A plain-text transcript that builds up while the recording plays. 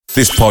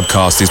This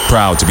podcast is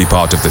proud to be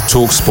part of the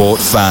TalkSport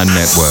Fan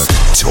Network.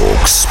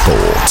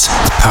 TalkSport.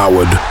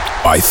 Powered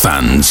by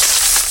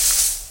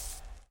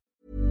fans.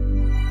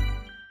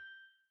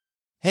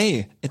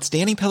 Hey, it's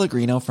Danny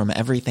Pellegrino from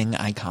Everything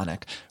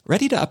Iconic.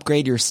 Ready to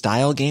upgrade your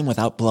style game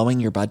without blowing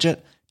your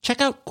budget?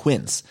 Check out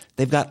Quince.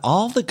 They've got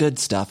all the good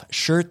stuff,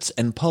 shirts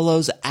and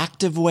polos,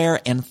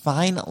 activewear, and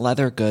fine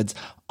leather goods,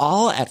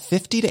 all at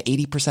 50 to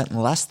 80%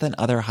 less than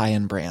other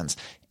high-end brands.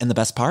 And the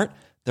best part?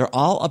 They're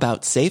all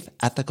about safe,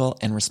 ethical,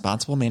 and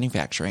responsible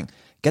manufacturing.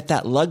 Get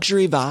that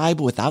luxury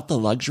vibe without the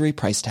luxury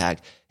price tag.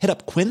 Hit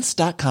up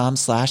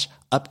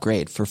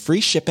quince.com/upgrade for free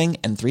shipping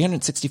and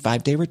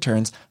 365-day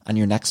returns on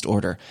your next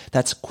order.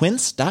 That's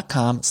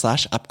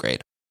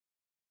quince.com/upgrade.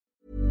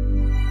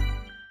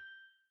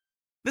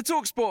 The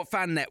TalkSport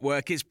Fan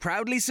Network is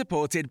proudly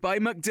supported by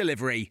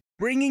McDelivery,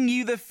 bringing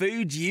you the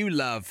food you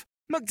love.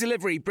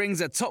 McDelivery brings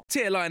a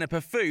top-tier lineup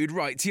of food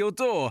right to your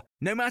door.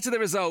 No matter the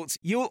result,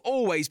 you'll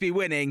always be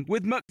winning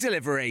with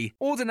McDelivery.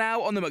 Order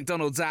now on the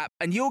McDonald's app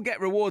and you'll get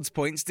rewards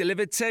points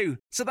delivered too.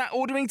 So that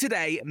ordering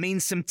today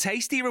means some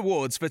tasty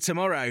rewards for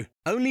tomorrow.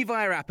 Only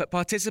via app at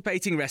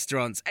participating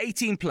restaurants.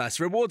 18 plus.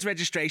 Rewards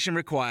registration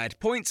required.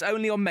 Points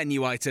only on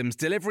menu items.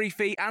 Delivery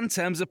fee and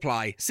terms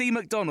apply. See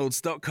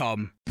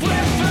mcdonalds.com.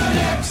 Brentford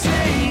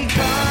FC,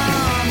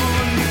 come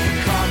on, you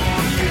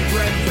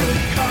Brentford,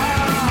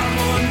 come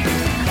on,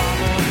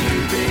 you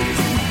Bees,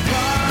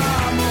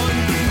 come on,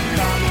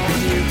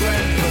 you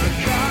Brentford,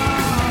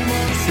 come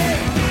on,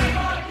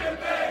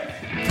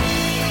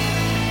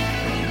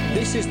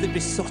 This is the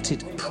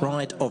Besotted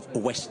Pride of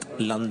West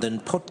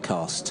London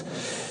podcast.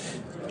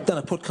 Done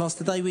a podcast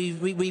today.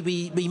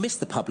 We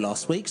missed the pub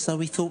last week, so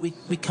we thought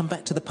we'd come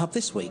back to the pub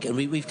this week, and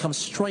we've come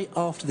straight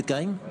after the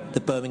game, the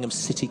Birmingham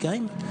City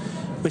game.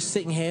 We're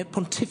sitting here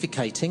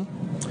pontificating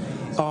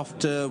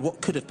after what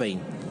could have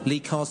been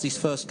Lee Carsley's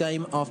first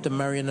game after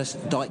Marianus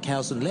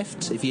Dijkhausen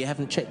left. If you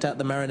haven't checked out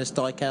the Marianus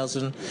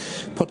Dijkhausen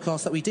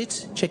podcast that we did,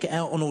 check it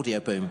out on Audio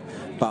Boom.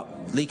 But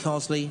Lee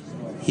Carsley,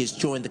 he's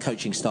joined the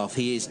coaching staff.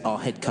 He is our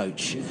head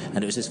coach,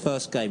 and it was his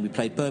first game. We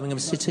played Birmingham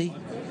City.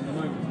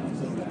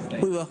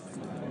 We were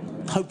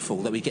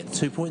hopeful that we'd get the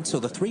 2 points,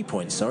 or the 3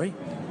 points, sorry.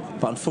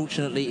 But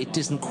unfortunately, it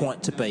isn't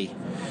quite to be.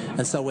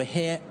 And so we're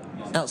here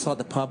outside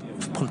the pub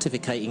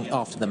pontificating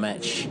after the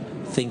match,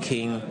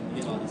 thinking,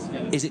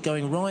 is it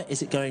going right?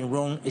 Is it going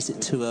wrong? Is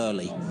it too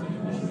early?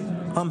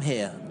 I'm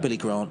here, Billy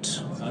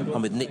Grant.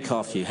 I'm with Nick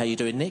Carthew. How you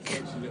doing,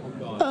 Nick?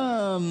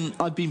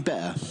 I've been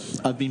better.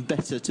 I've been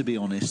better, to be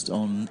honest.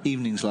 On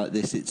evenings like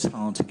this, it's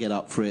hard to get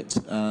up for it.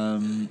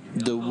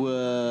 There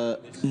were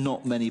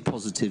not many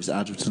positives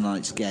out of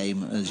tonight's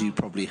game, as you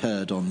probably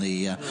heard on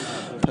the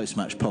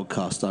post-match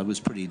podcast. I was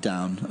pretty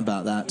down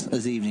about that.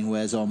 As the evening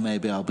wears on,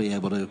 maybe I'll be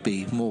able to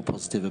be more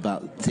positive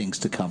about things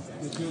to come.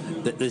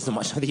 There's not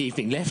much of the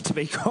evening left, to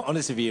be quite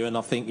honest with you, and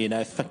I think,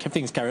 if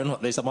things carry on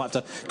like this, I might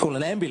have to call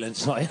an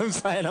ambulance. Like I'm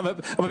saying, I'm a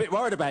bit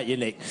worried about you,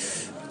 Nick.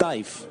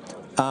 Dave,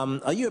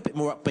 are you a bit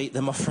more upbeat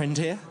than my friend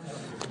here?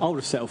 I would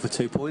have settled for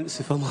 2 points,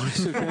 if I'm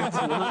honest with you.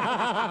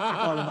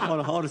 I'd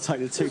have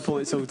taken the 2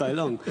 points all day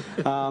long.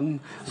 I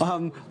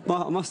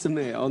must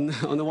admit, on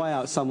the way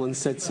out, someone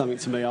said something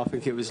to me. I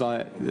think it was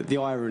like, the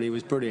irony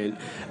was brilliant.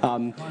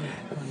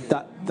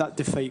 That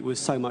defeat was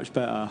so much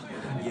better,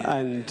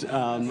 and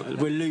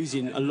we're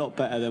losing a lot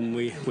better than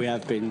we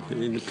have been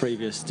in the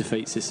previous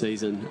defeats this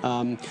season.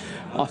 I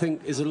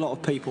think there's a lot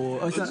of people.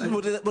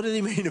 What did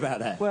he mean about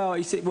that? Well,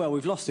 he said,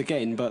 we've lost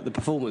again, but the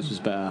performance was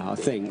better. I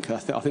think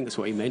that's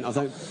what he meant.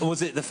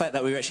 Was it the fact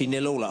that we were actually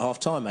 0-0 at half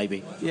time,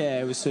 maybe?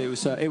 Yeah, it was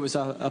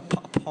a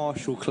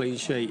partial clean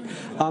sheet.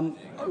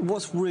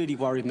 What's really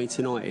worried me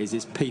tonight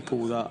is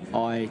people that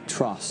I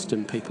trust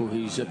and people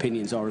whose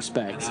opinions I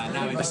respect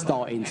are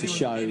starting to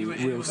show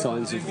real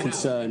signs of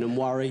concern and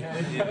worry,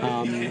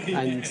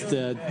 and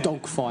the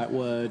dogfight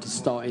word is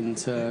starting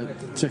to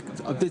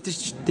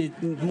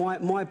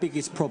my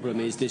biggest problem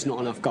is there's not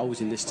enough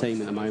goals in this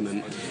team at the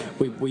moment.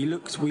 We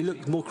looked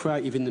more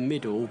creative in the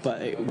middle,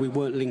 but we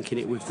weren't linking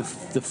it with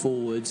the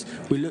forwards.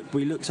 We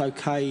looked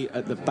okay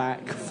at the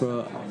back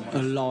for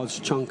a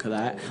large chunk of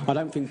that. I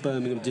don't think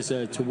Birmingham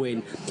deserved to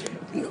win.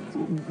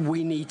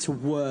 We need to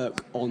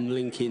work on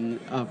linking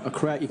a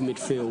creative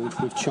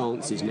midfield with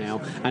chances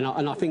now, and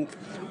I don't think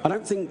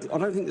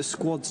the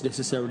squad's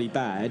necessarily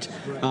bad,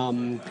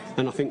 and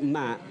I think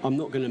Matt. I'm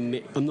not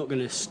going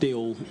to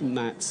steal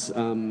Matt's.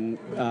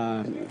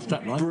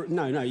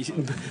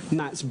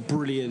 Matt's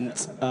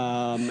brilliant,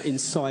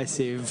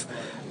 incisive.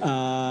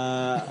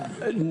 I'll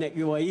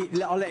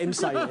let him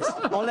say this.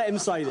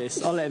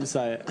 I'll let him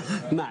say it.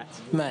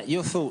 Matt,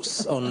 your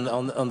thoughts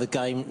on the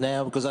game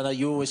now, because I know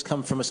you always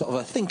come from a sort of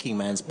a thinking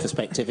man's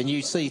perspective, and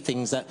you see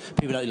things that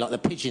people don't, like the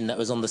pigeon that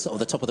was on the sort of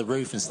the top of the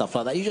roof and stuff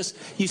like that.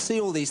 You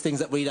see all these things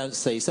that we don't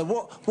see. So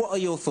what are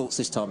your thoughts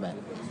this time, Matt?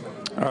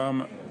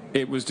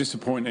 it was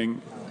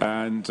disappointing,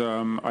 and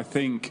I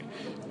think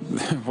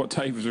what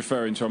Dave was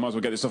referring to, I might as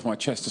well get this off my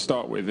chest to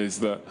start with, is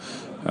that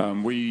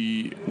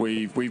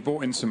we've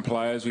brought in some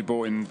players. We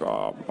brought in,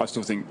 I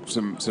still think,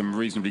 some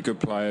reasonably good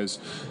players,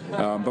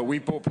 but we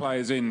brought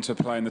players in to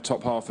play in the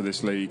top half of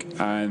this league,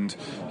 and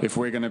if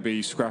we're going to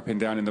be scrapping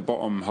down in the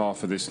bottom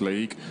half of this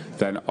league,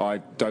 then I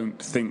don't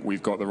think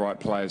we've got the right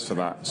players for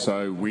that.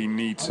 So we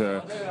need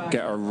to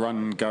get a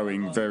run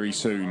going very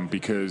soon,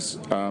 because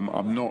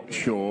I'm not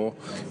sure.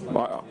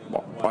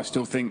 I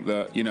still think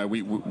that, you know,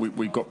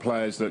 we've got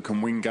players that can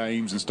win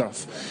games and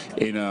stuff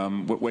in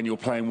when you're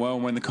playing well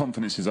and when the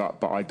confidence is up,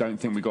 but I don't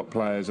think we've got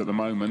players at the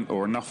moment,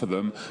 or enough of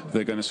them,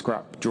 that are going to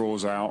scrap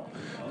draws out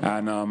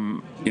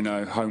and you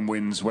know, home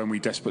wins when we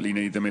desperately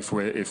need them if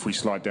we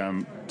slide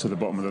down to the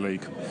bottom of the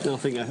league. I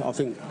think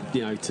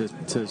you know,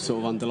 to sort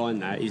of underline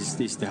that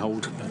is the whole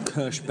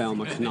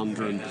Kirschbaumer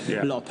conundrum.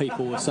 Yeah. A lot of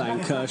people were saying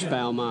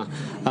Kirschbaumer,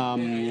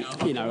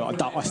 you know,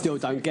 I still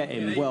don't get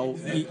him. Well,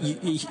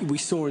 we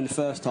saw in the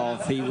first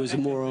half he was a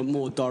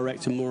more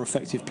direct and more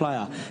effective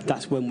player.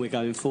 That's when we're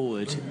going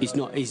forward. He's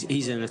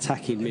an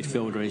attacking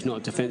midfielder. He's not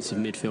a defensive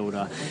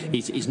midfielder.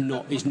 He's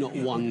not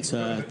one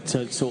to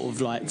sort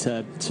of like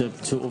to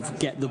sort of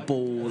get the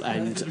ball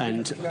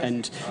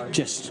and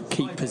just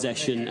keep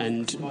possession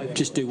and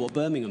just do what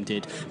Birmingham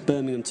did.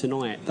 Birmingham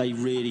tonight, they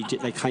really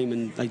did. They came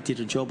and they did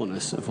a job on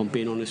us. If I'm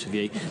being honest with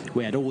you,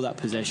 we had all that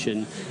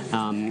possession.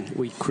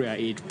 We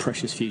created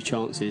precious few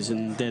chances,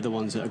 and they're the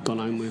ones that have gone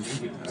home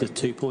with the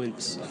 2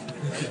 points.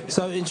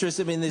 So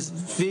interesting. I mean, there's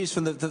views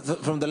from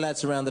the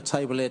lads around the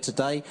table here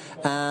today.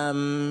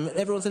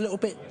 Everyone's a little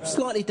bit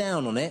slightly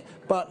down on it,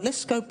 but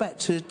let's go back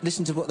to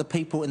listen to what the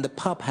people in the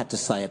pub had to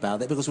say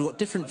about it, because we've got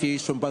different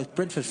views from both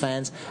Brentford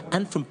fans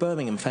and from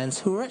Birmingham fans,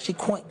 who are actually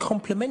quite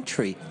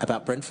complimentary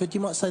about Brentford.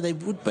 You might say they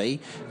would be,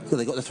 because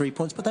they got the 3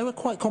 points, but they were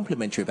quite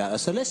complimentary about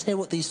us. So let's hear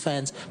what these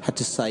fans had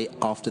to say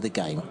after the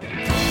game.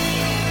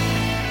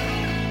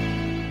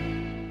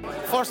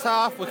 First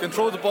half, we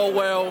controlled the ball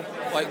well,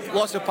 like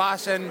lots of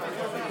passing,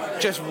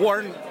 just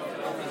weren't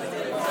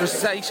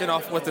precise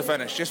enough with the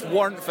finish, just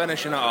weren't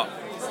finishing it up.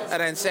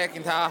 And then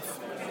second half,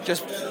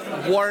 just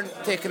weren't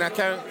taking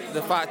account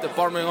the fact that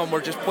Birmingham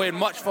were just playing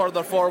much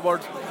further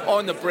forward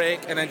on the break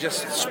and then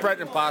just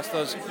sprinting past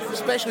us,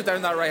 especially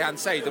down that right-hand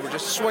side. They were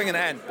just swinging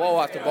it in,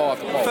 ball after ball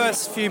after ball.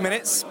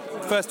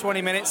 First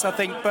 20 minutes, I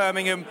think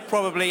Birmingham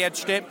probably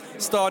edged it,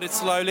 started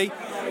slowly.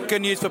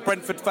 Good news for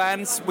Brentford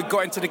fans, we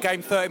got into the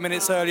game 30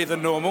 minutes earlier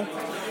than normal.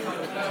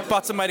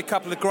 Butter made a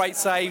couple of great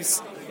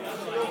saves.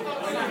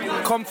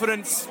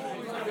 Confidence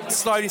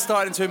slowly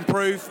starting to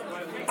improve.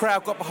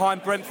 Crowd got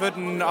behind Brentford,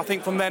 and I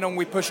think from then on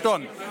we pushed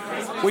on.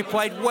 We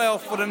played well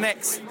for the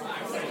next,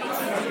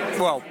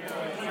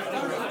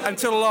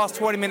 until the last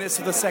 20 minutes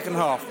of the second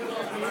half.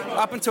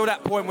 Up until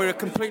that point, we were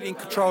completely in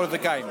control of the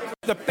game.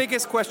 The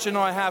biggest question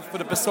I have for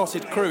the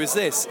besotted crew is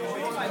this: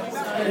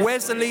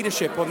 where's the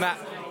leadership on that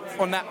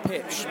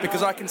pitch?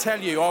 Because I can tell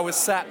you, I was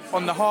sat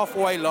on the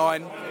halfway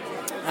line,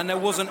 and there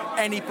wasn't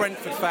any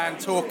Brentford player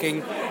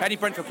talking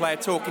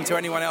to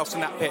anyone else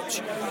on that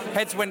pitch.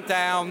 Heads went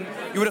down.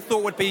 You would have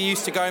thought we'd be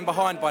used to going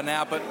behind by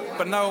now, but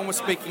no one was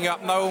speaking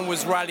up, no one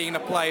was rallying the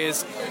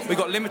players. We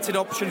got limited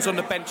options on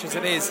the bench as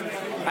it is,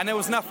 and there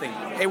was nothing.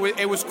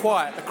 It was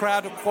quiet. The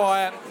crowd were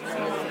quiet.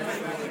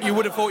 You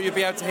would have thought you'd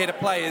be able to hear the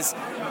players,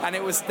 and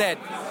it was dead.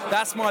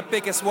 That's my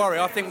biggest worry.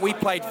 I think we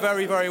played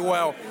very, very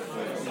well.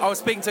 I was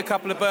speaking to a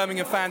couple of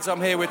Birmingham fans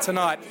I'm here with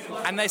tonight,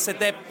 and they said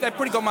they've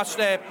pretty got much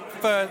their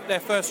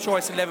first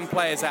choice 11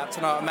 players out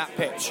tonight on that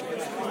pitch,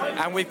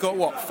 and we've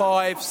got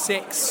 5,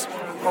 6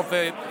 of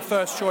the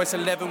first choice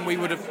 11 we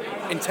would have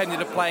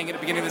intended of playing at the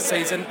beginning of the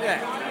season.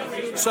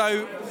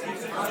 So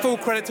full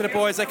credit to the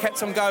boys, they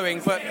kept on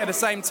going, but at the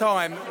same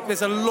time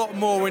there's a lot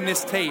more in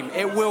this team.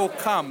 It will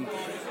come,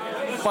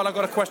 but I've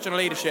got to question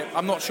leadership.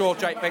 I'm not sure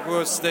Jake Becker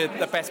was the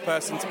best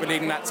person to be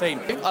leading that team.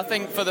 I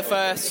think for the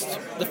first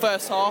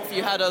half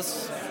you had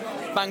us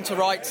bang to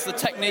rights, the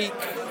technique,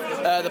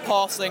 the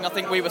passing, I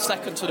think we were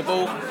second to the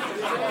ball.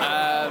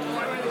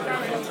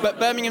 But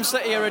Birmingham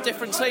City are a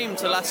different team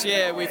to last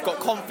year. We've got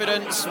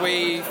confidence.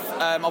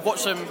 I've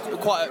watched them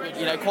quite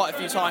a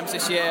few times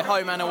this year,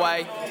 home and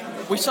away.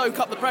 We soak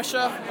up the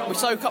pressure,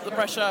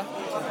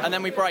 and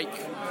then we break.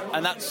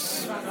 And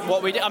that's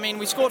what we did. I mean,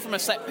 we scored from a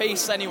set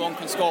piece. Anyone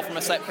can score from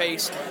a set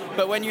piece.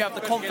 But when you have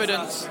the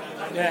confidence,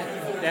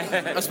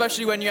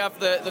 especially when you have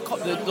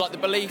the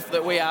belief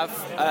that we have,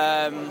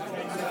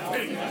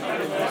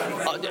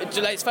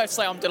 it's fair to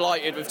say I'm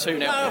delighted with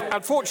 2-0.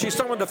 Unfortunately,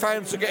 some of the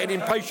fans are getting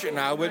impatient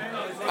now.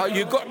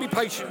 You've got to be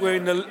patient. We're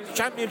in the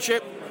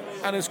Championship,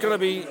 and it's going to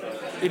be.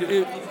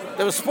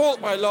 They were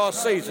spoilt by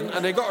last season,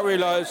 and they've got to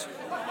realise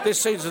this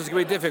season is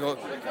going to be difficult.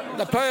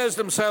 The players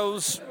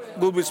themselves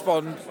will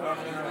respond.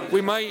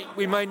 We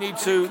may need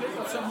to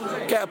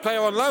get a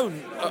player on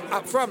loan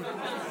up front.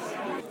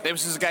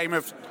 This is a game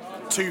of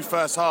two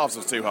first halves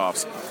of two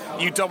halves.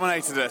 You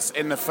dominated us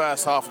in the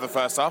first half of the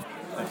first half.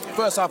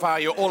 First half hour,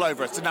 you were all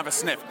over us, didn't have a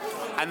sniff.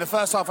 And the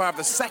first half hour of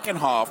the second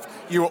half,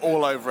 you were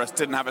all over us,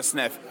 didn't have a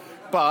sniff.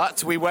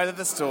 But we weathered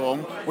the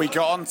storm, we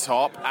got on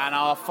top, and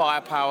our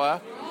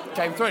firepower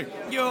came through.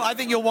 I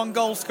think you're one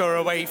goal scorer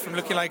away from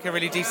looking like a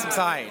really decent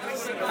side,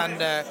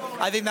 and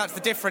I think that's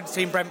the difference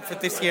between Brentford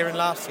this year and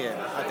last year.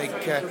 I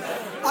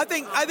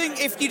think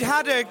if you'd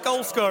had a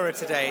goal scorer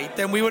today,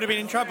 then we would have been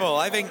in trouble.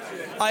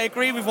 I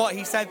agree with what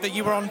he said, that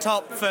you were on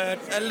top for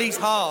at least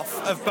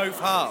half of both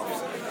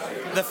halves.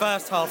 The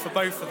first half for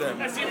both of them,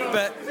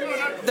 but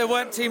there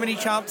weren't too many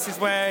chances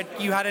where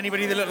you had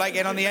anybody that looked like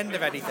in on the end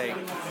of anything.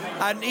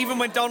 And even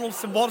when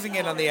Donaldson wasn't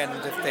in on the end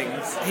of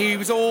things, he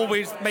was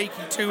always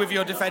making two of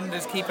your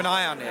defenders keep an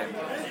eye on him,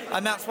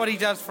 and that's what he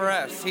does for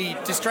us. He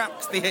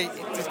distracts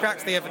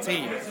the other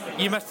team.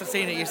 You must have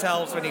seen it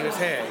yourselves when he was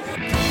here.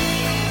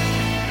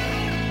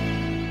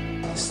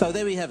 So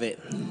there we have it.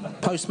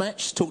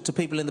 Post-match, talk to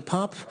people in the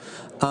pub.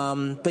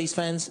 Bees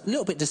fans, a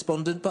little bit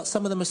despondent, but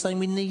some of them are saying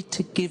we need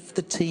to give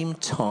the team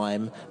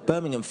time.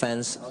 Birmingham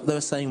fans, they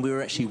were saying we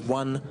were actually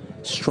one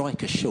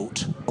striker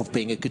short of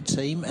being a good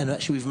team, and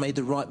actually we've made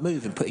the right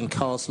move in putting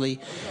Carsley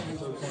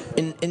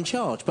in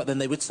charge. But then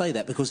they would say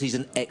that because he's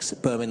an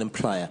ex-Birmingham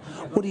player.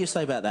 What do you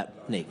say about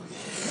that, Nick?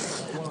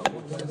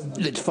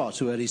 It's far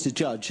too early to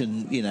judge,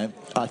 and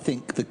I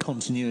think the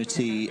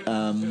continuity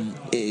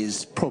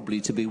is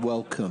probably to be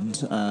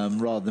welcomed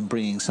rather than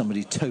bringing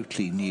somebody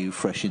totally new,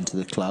 fresh into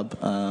the club.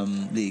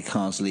 Lee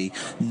Carsley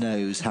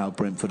knows how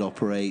Brentford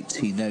operates.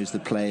 He knows the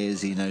players.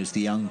 He knows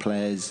the young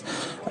players.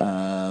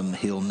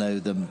 He'll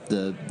know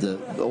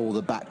all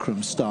the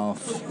backroom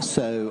staff.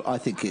 So I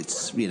think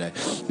it's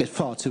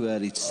far too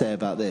early to say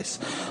about this.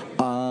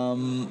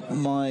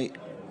 My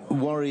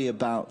worry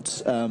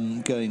about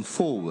going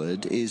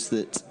forward is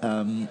that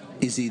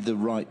is he the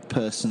right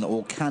person,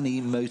 or can he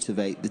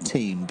motivate the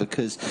team?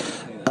 Because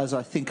as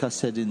I think I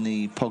said in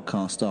the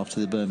podcast after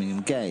the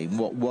Birmingham game,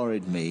 what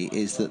worried me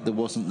is that there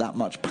wasn't that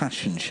much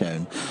passion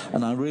shown,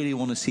 and I really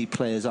want to see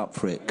players up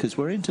for it, because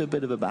we're into a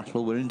bit of a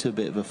battle, we're into a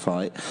bit of a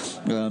fight,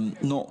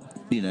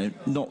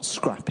 not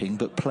scrapping,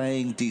 but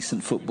playing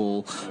decent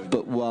football,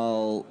 but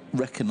while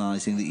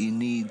recognising that you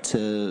need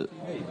to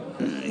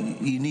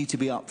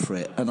be up for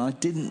it. And I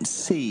didn't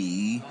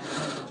see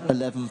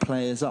 11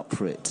 players up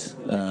for it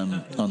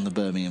on the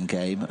Birmingham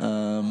game.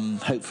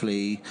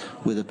 Hopefully,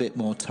 with a bit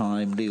more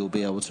time, Lee will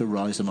be able to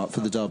rise them up for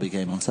the Derby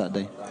game on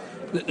Saturday.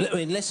 I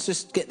mean, let's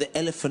just get the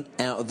elephant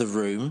out of the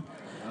room,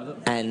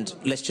 and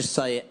let's just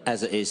say it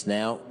as it is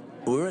now.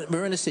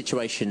 We're in a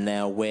situation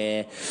now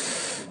where,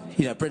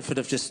 Brentford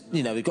have just,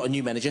 we've got a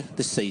new manager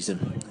this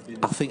season.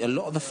 I think a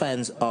lot of the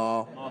fans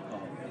are,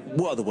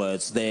 what are the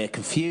words? They're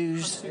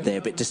confused, they're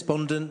a bit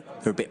despondent,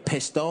 they're a bit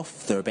pissed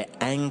off, they're a bit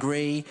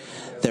angry,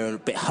 they're a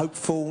bit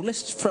hopeful.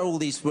 Let's throw all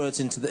these words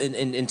into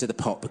the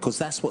pot, because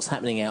that's what's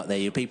happening out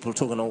there. People are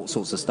talking all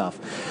sorts of stuff.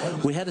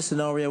 We had a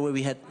scenario where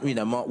we had,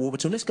 Mark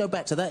Warburton. Let's go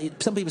back to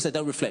that. Some people say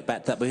don't reflect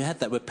back to that, but we had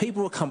that where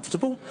people were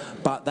comfortable,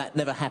 but that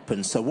never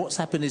happened. So what's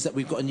happened is that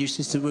we've got a new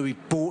system where we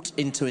bought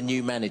into a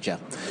new manager,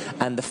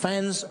 and the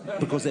fans,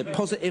 because they're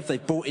positive,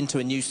 they've bought into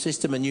a new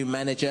system, a new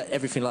manager,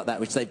 everything like that,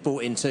 which they've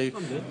bought into.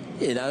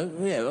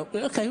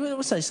 Okay,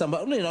 we'll say some,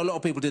 but a lot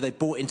of people do. They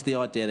bought into the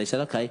idea. They said,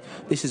 okay,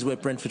 this is where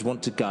Brentford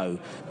want to go.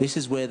 This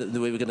is where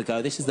we're going to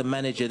go. This is the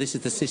manager. This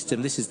is the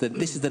system. This is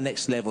the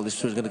next level. This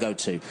is where we're going to go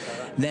to.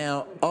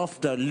 Now,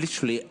 after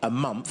literally a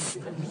month,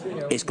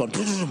 it's gone.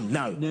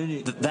 No,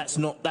 that's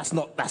not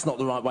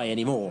the right way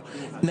anymore.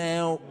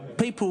 Now,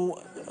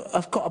 people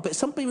have got a bit.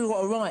 Some people have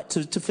got a right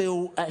to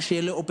feel actually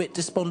a little bit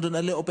despondent,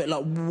 a little bit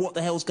like, what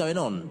the hell's going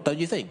on? Don't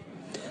you think?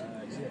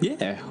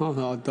 Yeah,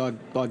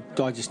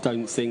 I just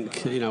don't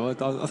think,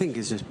 I think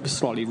it's a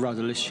slightly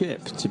rudderless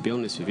ship, to be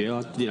honest with you.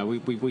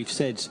 We've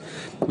said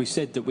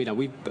that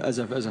we as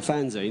a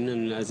fanzine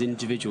and as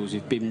individuals,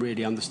 we've been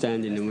really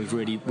understanding, and we've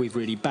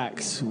really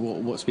backed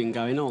what's been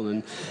going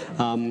on,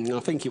 and I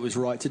think it was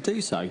right to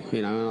do so.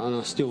 And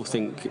I still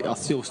think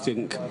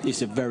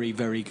it's a very,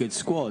 very good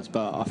squad,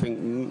 but I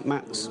think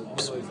Matt's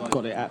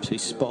got it absolutely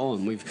spot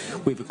on.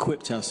 We've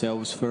equipped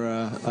ourselves for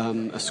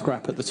a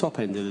scrap at the top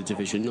end of the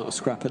division, not a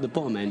scrap at the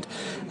bottom end.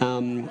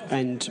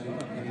 And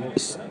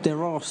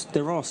there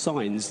are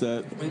signs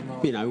that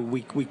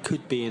we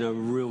could be in a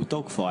real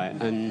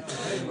dogfight, and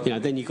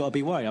then you've got to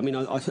be worried. I mean,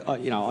 I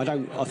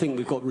think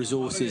we've got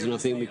resources, and I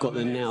think we've got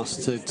the nous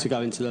to go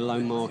into the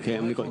loan market,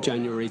 and we've got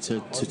January to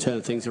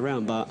turn things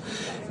around. But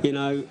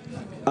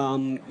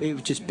it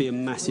would just be a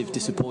massive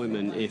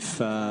disappointment if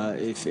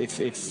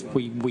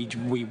we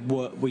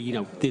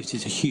this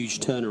is a huge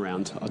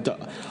turnaround.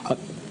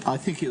 I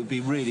think it would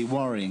be really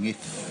worrying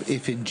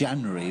if in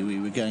January we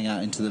were going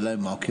out into the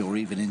loan market or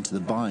even into the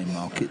buying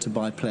market to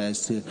buy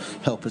players to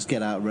help us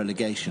get out of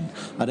relegation.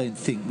 I don't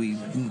think we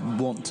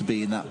want to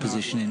be in that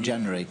position in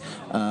January.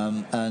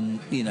 And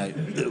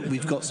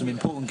we've got some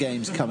important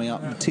games coming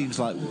up. Teams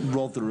like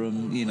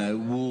Rotherham,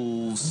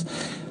 Wolves.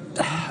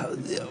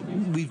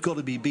 We've got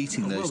to be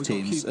beating those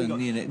teams.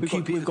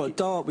 We've got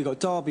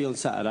Derby on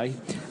Saturday,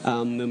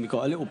 then we've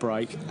got a little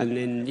break, and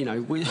then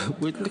we've got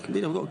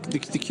the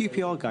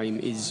QPR game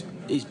is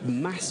is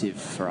massive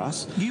for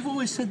us. You've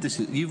always said this.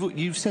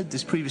 You've said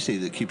this previously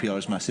that QPR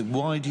is massive.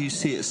 Why do you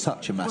see it as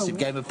such a massive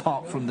game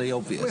apart from the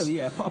obvious? Well,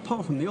 yeah,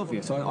 apart from the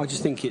obvious, I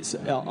just think it's.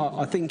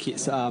 I think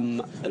it's.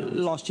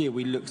 Last year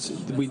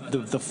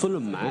the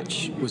Fulham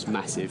match was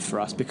massive for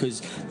us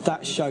because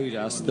that showed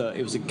us that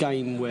it was a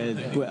game where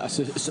a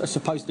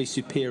supposedly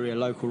superior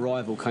local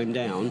rival came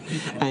down,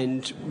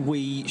 and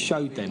we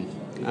showed them.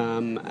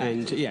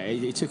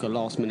 It took a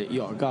last-minute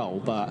Jota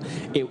goal, but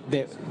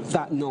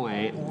that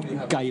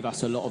night gave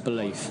us a lot of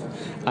belief,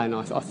 and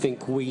I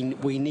think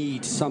we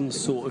need some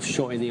sort of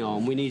shot in the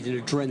arm. We need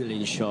an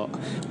adrenaline shot.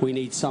 We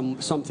need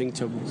something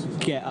to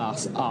get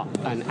us up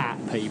and at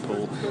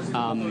people.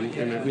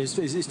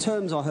 There's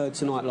terms I heard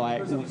tonight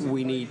like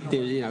we need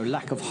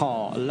lack of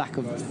heart, a lack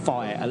of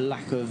fight, a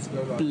lack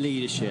of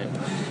leadership,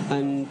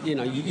 and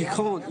you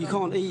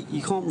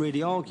can't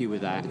really argue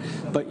with that.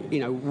 But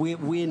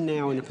we're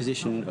now in a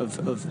position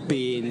of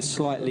being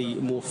slightly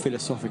more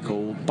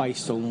philosophical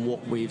based on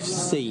what we've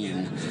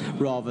seen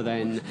rather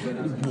than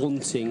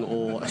wanting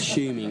or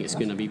assuming it's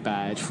going to be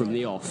bad from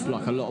the off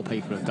like a lot of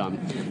people have done.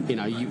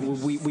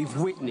 We've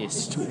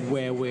witnessed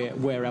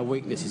where our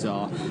weaknesses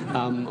are,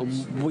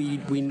 and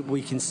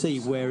we can see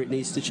where it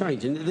needs to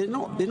change, and they're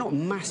not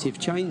massive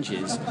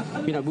changes.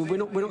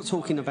 We're not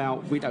talking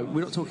about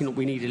we're not talking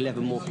we need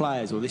 11 more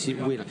players or this is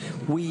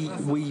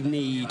we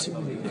need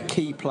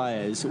key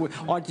players.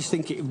 I just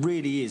think it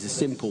really is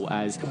as simple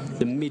as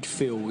the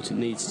midfield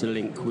needs to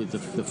link with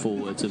the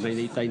forwards, and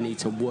they need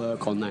to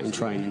work on that in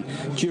training.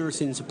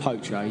 Jurisin's a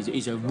poacher.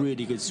 He's a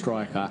really good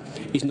striker.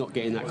 He's not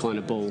getting that kind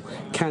of ball.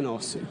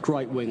 Canos,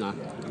 great winger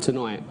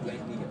tonight.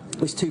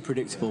 It's too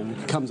predictable.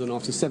 He comes on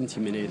after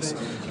 70 minutes,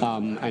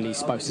 and he's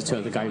supposed to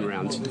turn the game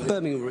around.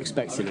 Birmingham were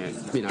expecting it.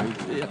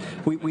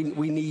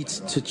 We need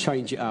to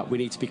change it up. We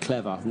need to be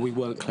clever. We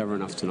weren't clever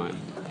enough tonight.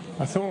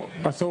 I thought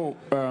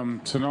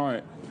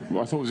tonight.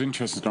 I thought it was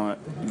interesting tonight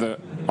that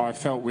I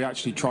felt we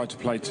actually tried to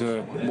play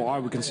to what I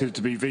would consider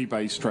to be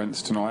Vibe's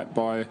strengths tonight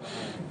by,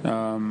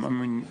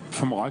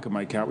 from what I could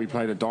make out, we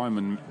played a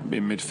diamond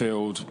in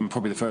midfield, and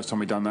probably the first time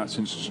we'd done that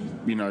since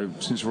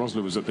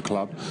Rosler was at the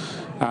club.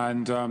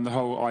 And the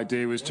whole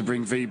idea was to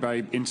bring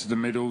Vibe into the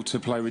middle to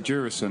play with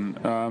Jurison.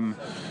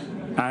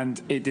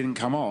 And it didn't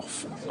come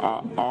off.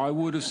 I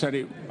would have said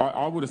it.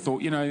 I would have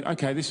thought,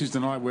 okay, this is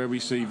the night where we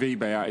see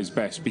Vibe at his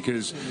best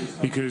because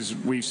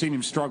we've seen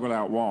him struggle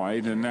out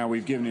wide, and now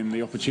we've given him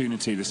the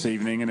opportunity this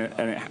evening,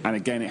 and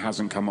again it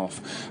hasn't come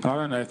off. And I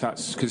don't know if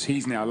that's because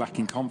he's now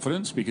lacking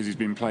confidence because he's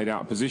been played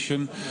out of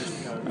position,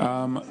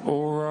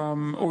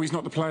 or he's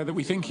not the player that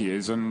we think he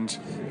is. And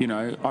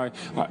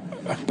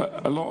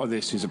but a lot of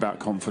this is about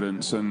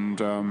confidence, and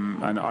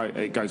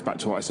it goes back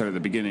to what I said at the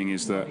beginning: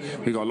 is that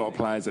we've got a lot of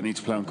players that need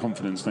to play on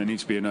confidence. They need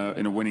to be in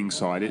a winning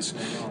side. It's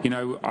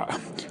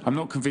I'm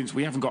not convinced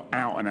we haven't got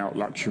out and out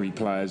luxury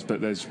players,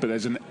 but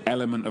there's an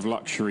element of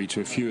luxury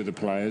to a few of the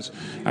players.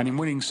 And in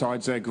winning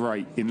sides, they're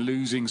great. In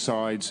losing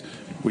sides,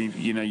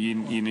 you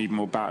need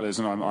more battlers.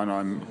 And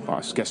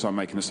I guess I'm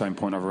making the same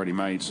point I've already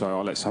made. So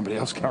I'll let somebody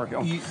else carry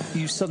on.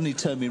 You suddenly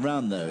turned me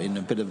around though in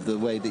a bit of the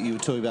way that you were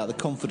talking about the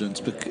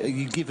confidence. But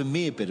you've given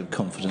me a bit of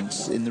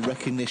confidence in the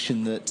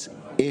recognition that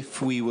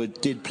if we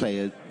did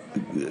play a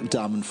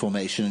diamond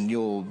formation, and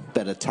you're a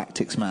better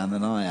tactics man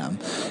than I am,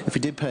 if we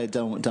did play a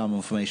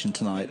diamond formation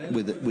tonight,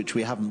 which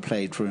we haven't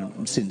played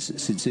since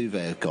Uwe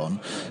had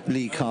gone,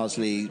 Lee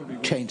Carsley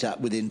changed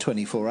that within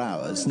 24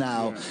 hours.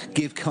 Now,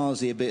 give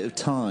Carsley a bit of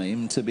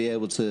time to be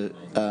able to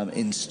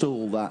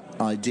install that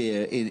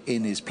idea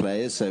in his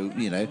players. So,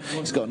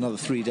 he's got another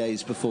 3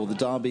 days before the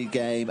Derby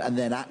game, and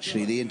then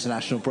actually the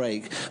international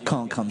break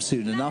can't come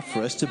soon enough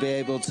for us to be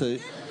able to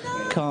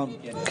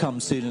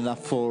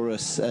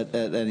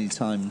at any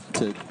time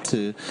to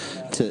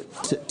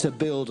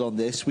build on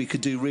this. We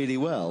could do really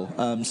well.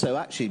 So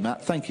actually,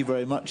 Matt, thank you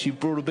very much. You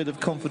brought a bit of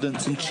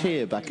confidence and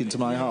cheer back into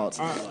my heart.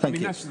 Thank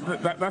you.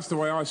 That's the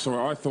way I saw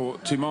it. I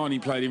thought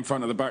Toumani played in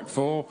front of the back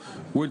four,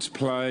 Woods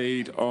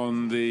played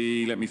on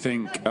the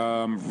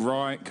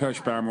right,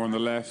 Kirschbaumer on the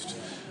left,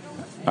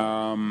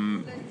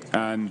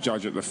 and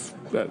Judge at the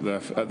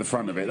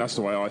front of it. That's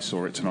the way I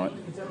saw it tonight.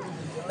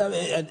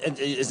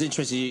 It's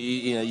interesting,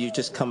 you've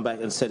just come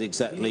back and said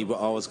exactly what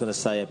I was going to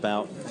say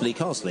about Lee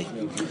Carsley.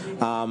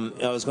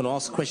 I was going to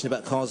ask a question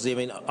about Carsley.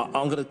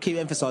 I'm going to keep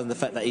emphasising the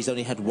fact that he's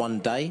only had 1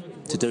 day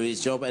to do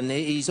his job, and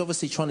he's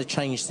obviously trying to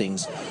change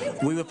things.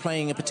 We were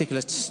playing a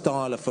particular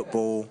style of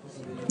football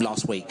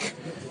last week,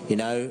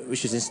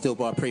 which was instilled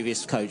by a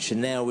previous coach, and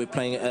now we're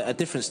playing a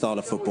different style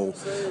of football.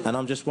 And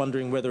I'm just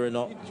wondering whether or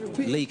not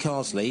Lee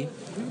Carsley,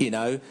 he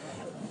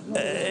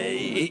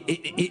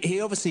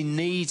obviously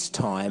needs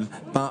time,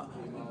 but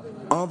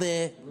are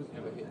there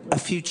a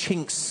few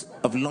chinks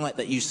of light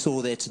that you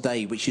saw there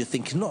today which you're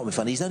thinking, not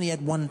fun? He's only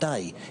had 1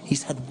 day.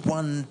 He's had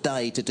 1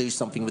 day to do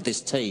something with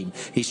this team.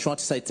 He's tried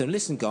to say to them,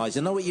 listen guys,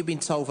 I know what you've been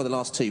told for the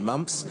last 2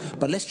 months,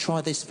 but let's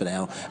try this for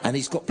now. And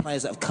he's got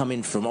players that have come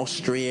in from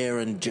Austria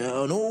and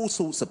all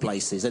sorts of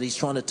places, and he's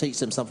trying to teach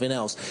them something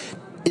else.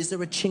 Is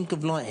there a chink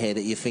of light here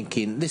that you're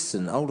thinking,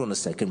 listen, hold on a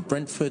second,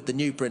 Brentford, the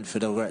new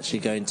Brentford are actually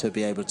going to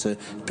be able to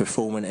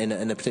perform in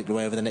a particular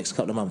way over the next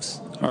couple of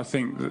months? I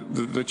think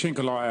the chink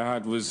of light I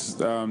had was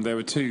there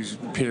were two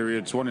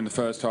periods, one in the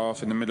first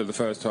half, in the middle of the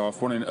first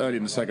half, one early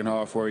in the second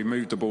half where he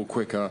moved the ball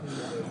quicker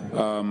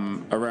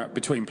around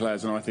between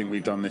players than I think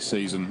we've done this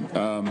season.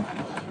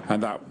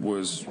 And that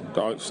was,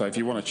 so if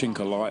you want a chink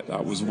of light,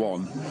 that was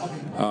one.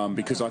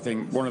 Because I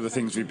think one of the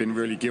things we've been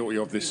really guilty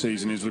of this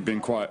season is we've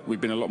been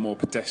a lot more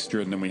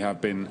pedestrian than we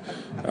have been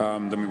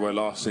than we were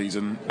last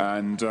season.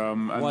 And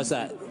why is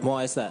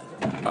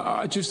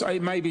that? Just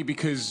maybe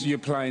because you're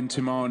playing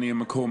Toumani and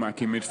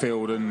McCormack in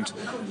midfield, and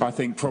I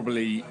think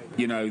probably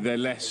they're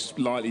less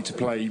likely to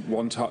play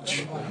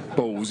one-touch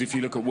balls. If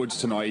you look at Woods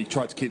tonight, he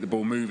tried to keep the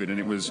ball moving, and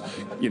it was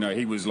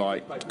he was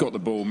like got the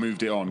ball,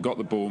 moved it on, got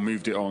the ball,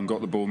 moved it on,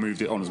 got the ball,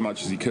 moved it on as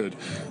much as he could.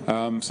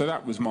 So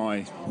that was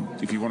my.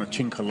 If you want a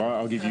chink of light,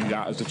 I'll give you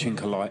that as a chink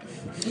of light.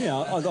 Yeah,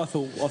 I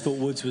thought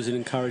Woods was an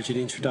encouraging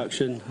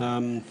introduction.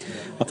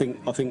 I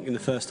think in the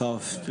first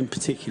half, in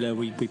particular,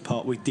 we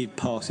did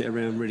pass it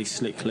around really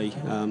slickly.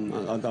 There's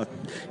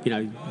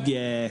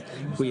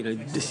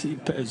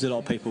a lot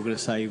of people going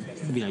to say,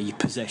 your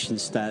possession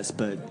stats,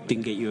 but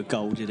didn't get you a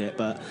goal, did it?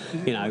 But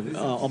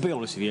I'll be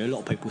honest with you, a lot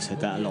of people said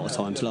that a lot of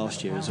times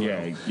last year as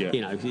well. Yeah.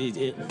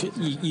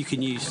 You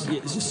can use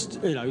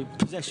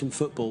possession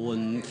football,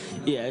 and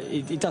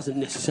it doesn't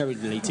necessarily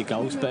lead to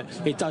goals, but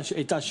it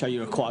does show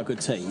you're quite a good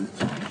team.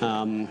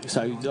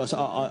 So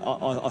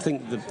I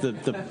think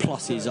the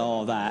pluses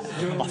are that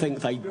I think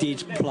they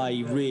did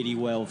play really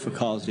well for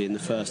Carsley in the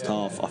first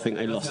half. I think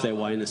they lost their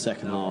way in the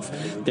second half.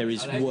 There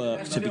is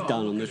work to be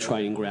done on the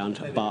training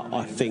ground, but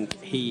I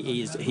think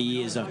he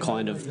is a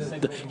kind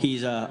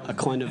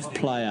of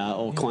player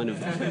or kind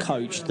of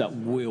coach that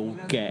will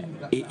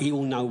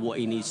he'll know what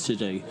he needs to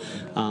do.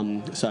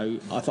 So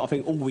I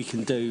think all we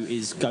can do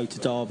is go to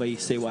Derby,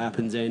 see what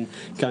happens then,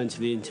 go into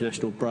the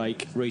international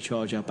break,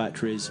 recharge our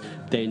batteries,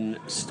 then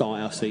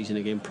start our season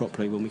again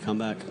properly when we come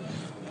back.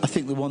 I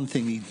think the one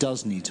thing he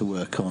does need to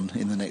work on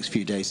in the next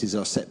few days is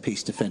our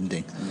set-piece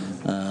defending,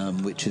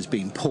 which has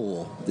been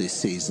poor this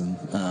season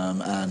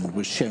and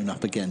was shown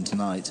up again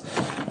tonight.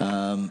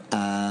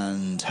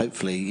 And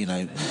hopefully,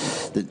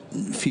 the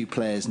few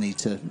players need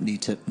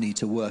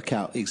to work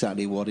out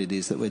exactly what it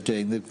is that we're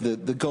doing.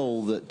 The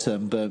goal that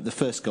the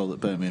first goal that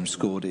Birmingham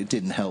scored, it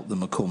didn't help that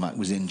McCormack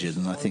was injured,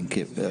 and I think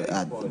it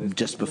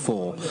just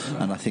before,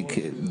 and I think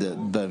that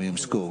Birmingham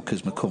scored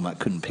because McCormack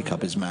couldn't pick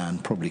up his man,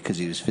 probably because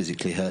he was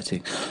physically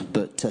hurting.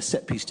 But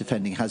set-piece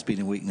defending has been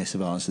a weakness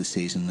of ours this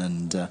season,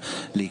 and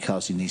Lee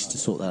Carsley needs to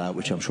sort that out,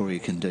 which I'm sure he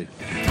can do.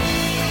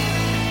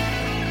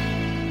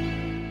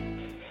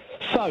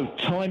 So,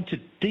 time to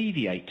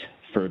deviate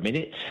for a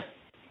minute,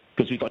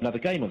 because we've got another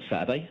game on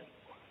Saturday.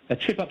 A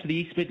trip up to the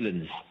East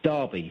Midlands,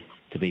 Derby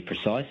to be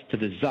precise, to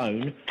the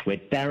zone where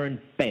Darren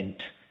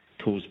Bent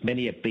caused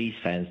many a Bees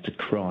fans to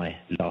cry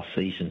last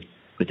season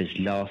with his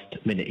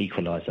last-minute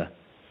equaliser.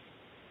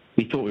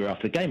 We thought we were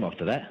after the game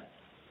after that.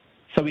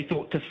 So we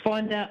thought to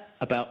find out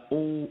about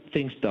all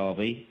things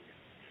Derby,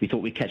 we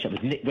thought we'd catch up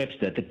with Nick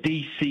Webster, the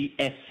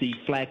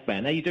DCFC flag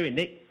man. How you doing,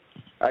 Nick?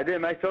 How you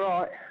doing, mate? All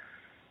right?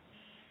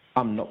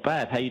 I'm not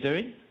bad. How you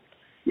doing?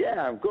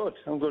 Yeah, I'm good.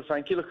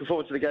 Thank you. Looking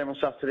forward to the game on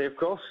Saturday, of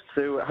course,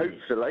 to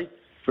hopefully,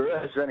 for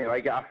us anyway,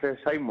 get our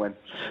first home win.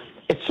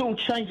 It's all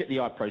changed at the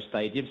iPro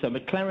Stadium. So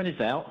McLaren is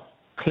out,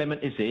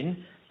 Clement is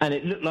in, and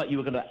it looked like you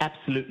were going to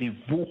absolutely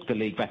walk the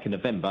league back in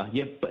November.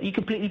 Yeah, but you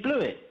completely blew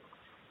it.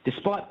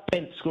 Despite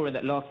Bent scoring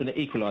that last-minute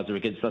equaliser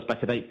against us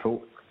back in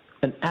April,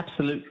 an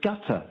absolute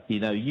gutter.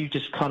 You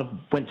just kind of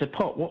went to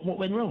pot. What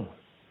went wrong?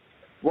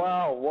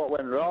 Well, what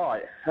went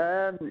right?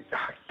 A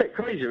bit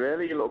crazy,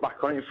 really. You look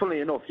back on it.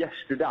 Funnily enough,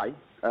 yesterday,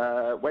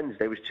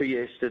 Wednesday, was 2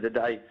 years to the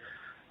day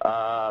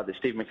that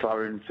Steve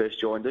McLaren first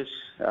joined us.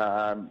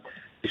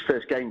 His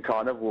first game,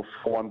 kind of, was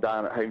 4-1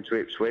 down at home to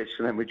Ipswich,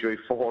 and then we drew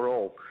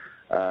 4-4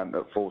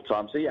 at full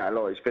time. So, yeah,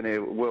 look, it's been a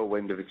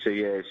whirlwind over 2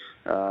 years.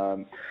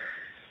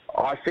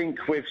 I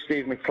think with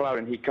Steve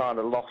McLaren, he kind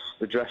of lost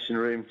the dressing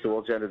room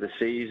towards the end of the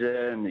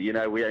season.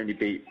 We only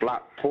beat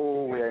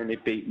Blackpool, we only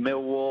beat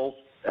Millwall,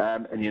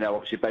 and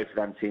obviously both of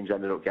them teams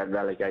ended up getting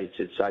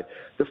relegated. So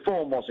the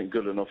form wasn't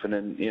good enough, and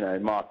then,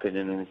 in my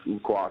opinion,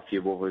 and quite a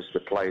few others, the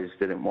players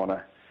didn't want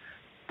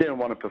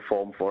to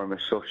perform for him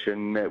as such,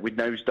 and we'd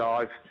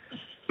nosedive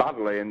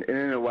badly. And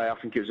in a way, I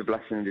think it was a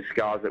blessing in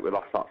disguise that we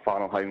lost that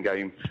final home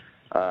game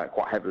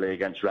quite heavily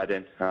against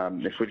Reading.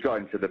 If we'd got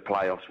into the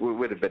playoffs, we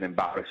would have been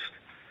embarrassed.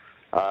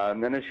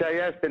 And I say,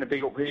 yeah, it's been a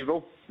big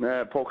upheaval.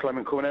 Paul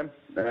Clement coming in.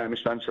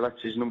 Mr.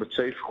 Ancelotti's number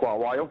 2 for quite a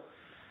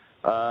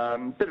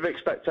while. Bit of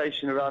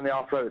expectation around the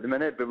half row at the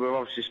minute, but we've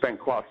obviously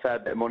spent quite a fair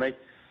bit of money.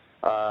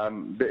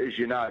 But as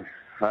you know,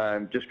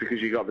 just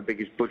because you've got the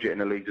biggest budget in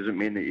the league doesn't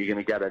mean that you're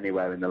going to get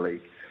anywhere in the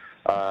league.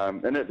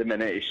 And at the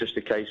minute, it's just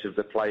a case of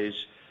the players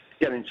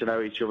getting to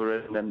know each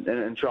other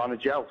and trying to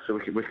gel so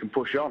we can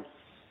push on.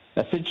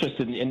 That's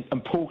interesting.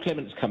 And Paul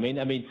Clement's come in.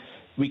 I mean,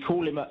 we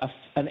call him an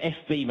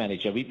FB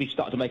manager. We've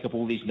started to make up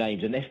all these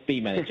names. An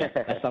FB manager.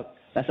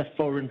 That's a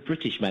foreign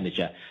British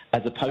manager,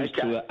 as opposed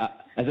to a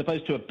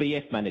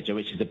BF manager,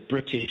 which is a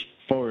British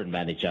foreign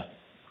manager.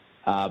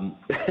 I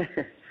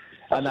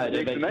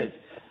know.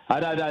 I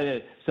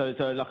know. So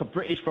like a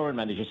British foreign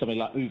manager, something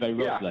like Uwe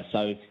Rosler.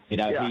 So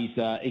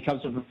he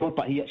comes from abroad,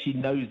 but he actually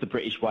knows the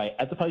British way,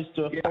 as opposed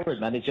to a foreign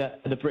manager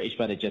and a British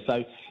manager.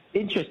 So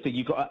interesting.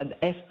 You've got an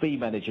FB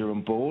manager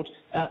on board.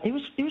 He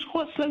was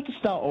quite slow to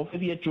start off.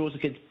 He had draws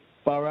against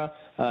Borough,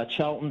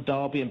 Charlton,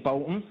 Derby, and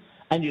Bolton,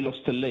 and you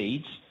lost to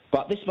Leeds.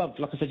 But this month,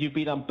 like I said, you've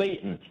been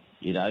unbeaten.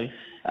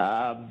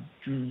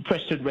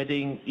 Preston,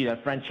 Reading,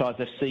 Franchise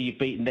FC, you've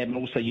beaten them, and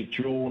also you've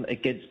drawn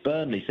against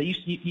Burnley. So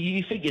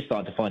you think you're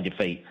starting to find your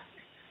feet?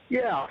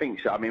 Yeah, I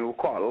think so. I mean, we're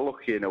quite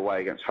lucky in a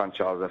way against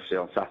Franchise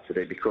FC on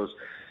Saturday because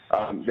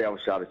they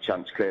obviously had a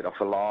chance cleared off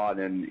a line,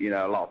 and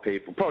a lot of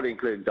people, probably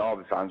including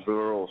Derby fans, we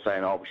were all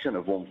saying, we shouldn't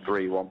have won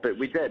 3-1, but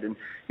we did. And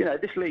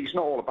this league's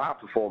not all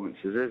about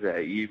performances, is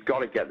it? You've got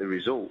to get the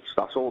results.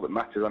 That's all that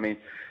matters. I mean,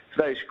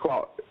 today's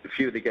quite a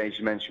few of the games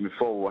you mentioned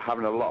before were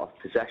having a lot of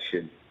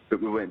possession,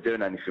 but we weren't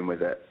doing anything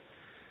with it.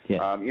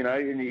 Yeah.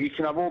 And you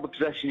can have all the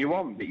possession you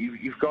want, but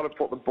you've got to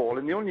put the ball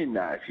in the onion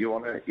now if you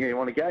want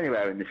to get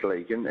anywhere in this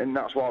league, and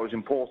that's why it was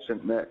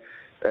important that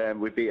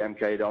we beat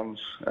MK Dons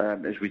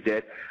as we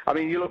did. I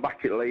mean, you look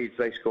back at Leeds,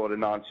 they scored a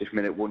 90th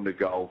minute wonder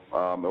goal,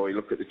 or you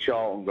look at the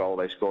Charlton goal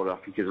they scored, I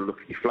think it was a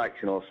lucky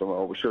deflection or something,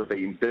 or we should have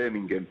beaten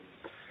Birmingham.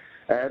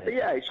 But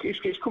yeah,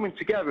 it's coming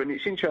together, and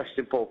it's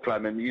interesting, Paul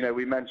Clement.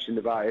 We mentioned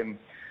about him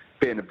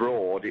being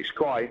abroad. It's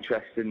quite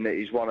interesting that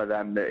he's one of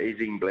them that is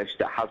English,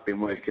 that has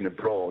been working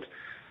abroad.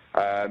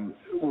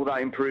 Will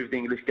that improve the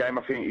English game?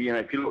 I think,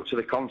 if you look to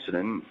the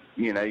continent,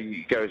 you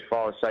go as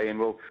far as saying,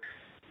 well,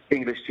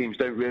 English teams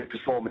don't really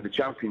perform in the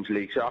Champions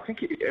League. So I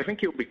think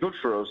it'll be good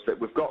for us that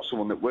we've got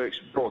someone that works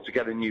abroad to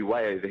get a new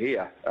way over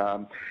here.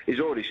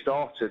 He's already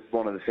started.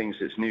 One of the things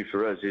that's new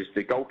for us is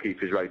the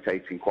goalkeepers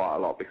rotating quite a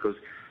lot, because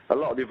a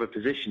lot of the other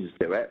positions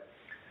do it.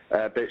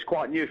 But it's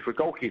quite new for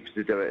goalkeepers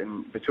to do it.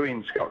 And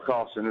between Scott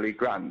Carson and Lee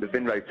Grant, they've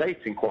been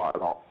rotating quite a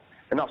lot,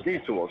 and that's new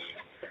to us.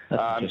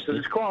 So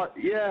there's quite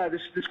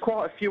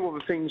a few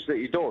other things that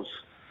he does.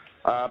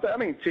 But I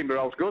mean, team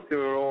morale's good. They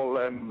were all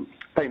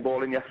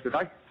paintballing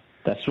yesterday.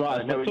 That's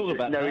right. No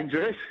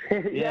injuries.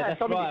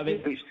 That's right. I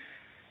mean,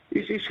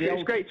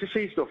 it's great to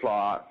see stuff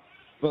like that.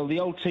 Well, the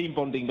old team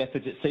bonding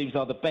methods, it seems,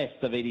 are the best.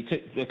 I mean,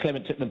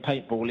 Clement took them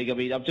paintballing. I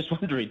mean, I'm just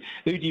wondering,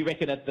 who do you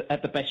reckon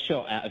had the best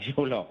shot out of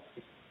your lot?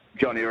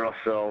 Johnny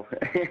Russell.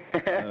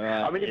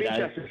 I mean, it'd be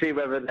interesting to see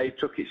whether they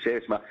took it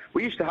serious, man.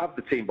 We used to have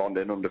the team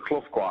bonding under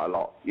Clough quite a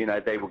lot.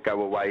 They would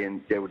go away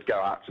and they would go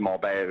out to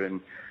Marbella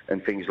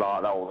and things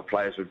like that. All the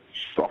players would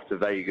off to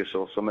Vegas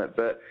or something.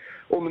 But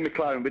under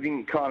McLaren, we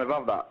didn't kind of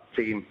have that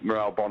team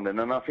morale bonding,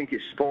 and I think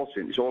it's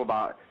sporting. It's all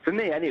about, for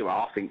me anyway,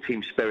 I think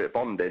team spirit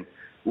bonding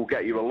will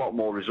get you a lot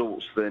more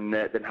results than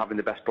having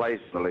the best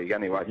players in the league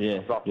anyway.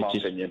 Yeah, that's my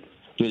opinion.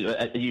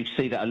 You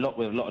see that a lot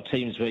with a lot of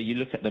teams where you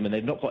look at them and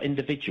they've not got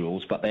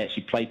individuals, but they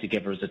actually play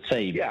together as a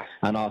team. Yeah.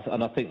 And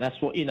I think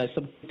that's what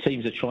some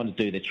teams are trying to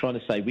do. They're trying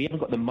to say we haven't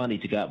got the money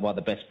to go out and buy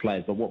the best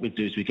players, but what we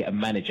do is we get a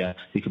manager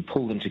who can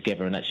pull them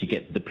together and actually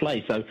get the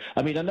play. So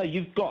I mean, I know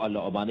you've got a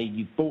lot of money.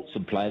 You've bought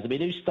some players. I mean,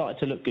 who's started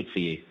to look good for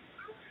you?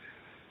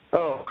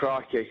 Oh,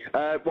 crikey.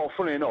 Well,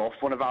 funny enough,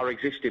 two of our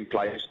existing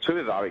players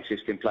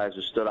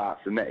have stood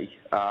out for me.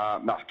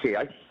 That's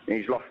Kie.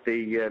 He's lost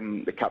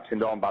the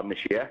captain's armband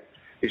this year.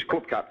 He's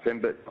club captain,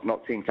 but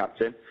not team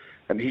captain.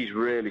 And he's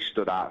really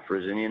stood out for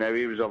us. And,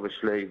 he was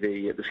obviously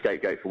the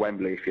scapegoat for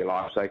Wembley, if you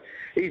like. So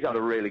he's had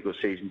a really good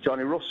season.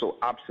 Johnny Russell,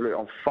 absolutely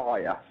on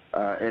fire,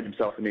 earned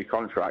himself a new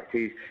contract.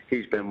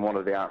 He's been one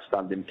of the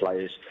outstanding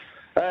players.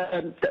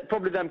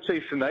 Probably them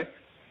two for me.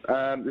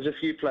 There's a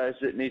few players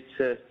that need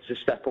to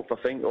step up, I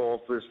think,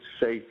 or for us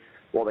to see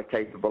what they're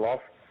capable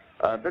of.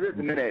 But at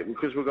the minute,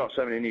 because we've got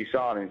so many new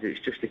signings, it's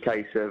just a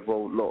case of,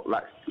 well, look,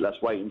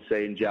 let's wait and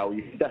see and gel.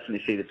 You can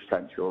definitely see the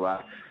potential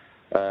there.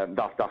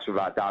 That's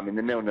without doubt. I mean,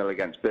 the 0-0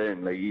 against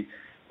Burnley,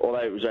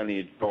 although it was only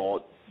a draw,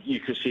 you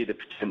could see the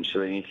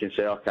potential, and you can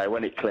say, okay,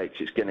 when it clicks,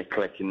 it's going to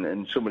click,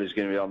 and somebody's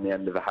going to be on the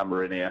end of a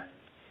hammer in here.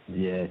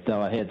 Yeah,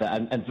 no, I hear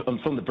that.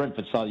 And from the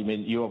Brentford side, I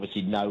mean, you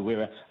obviously know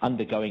we're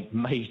undergoing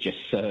major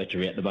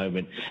surgery at the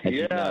moment.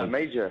 Yeah,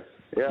 major.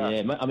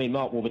 Yeah. I mean,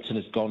 Mark Warburton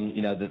has gone.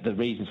 The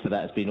reasons for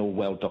that has been all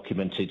well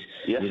documented.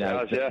 Yes,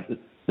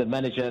 The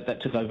manager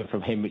that took over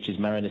from him, which is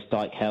Marinus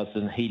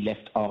Dijkhuizen, he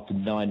left after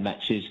 9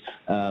 matches.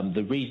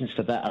 The reasons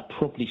for that are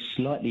probably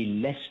slightly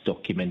less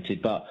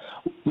documented, but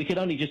we can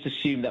only just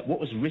assume that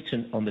what was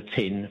written on the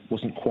tin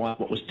wasn't quite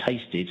what was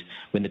tasted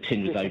when the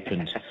tin was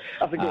opened.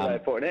 That's a good way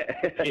of putting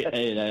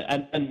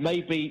it. And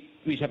maybe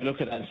we should have a look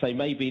at that and say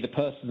maybe the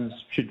persons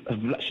should have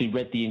actually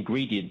read the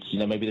ingredients,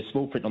 maybe the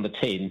small print on the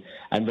tin,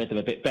 and read them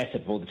a bit better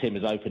before the tin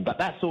was opened. But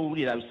that's all,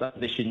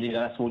 supposition,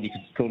 that's all you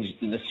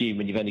can assume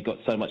when you've only got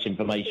so much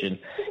information,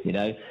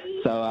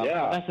 So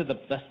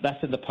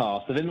that's in the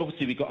past. And then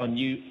obviously we got a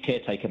new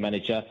caretaker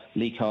manager,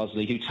 Lee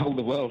Carsley, who told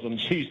the world on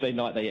Tuesday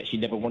night they actually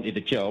never wanted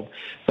a job.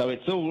 So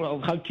it's all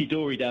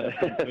hunky-dory down at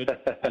Brentford,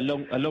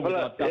 along with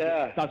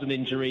a dozen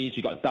injuries.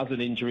 We've got a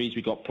dozen injuries.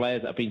 We've got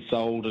players that have been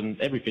sold and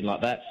everything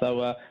like that.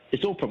 So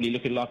it's all probably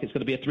looking like it's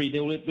going to be a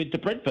 3-0 win to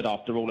Brentford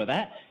after all of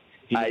that.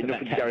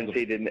 Nothing's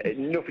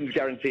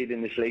guaranteed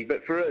in this league.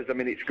 But for us, I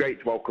mean, it's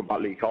great to welcome back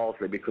Lee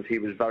Carsley because he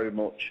was very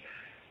much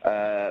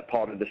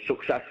part of the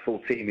successful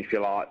team, if you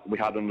like, we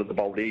had under the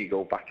Bold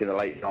Eagle back in the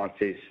late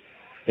 90s,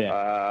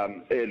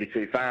 early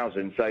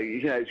 2000s. So,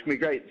 it's going to be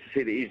great to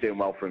see that he's doing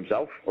well for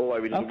himself,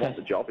 although he doesn't want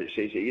the job.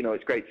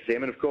 It's great to see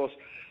him. And, of course,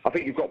 I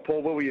think you've got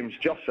Paul Williams,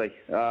 Jossie,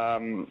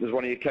 as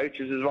one of your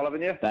coaches as well,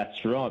 haven't you?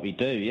 That's right, we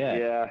do,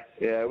 yeah.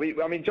 Yeah.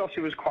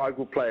 Jossie was quite a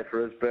good player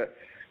for us, but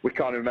we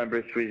can't remember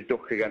if his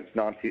duck against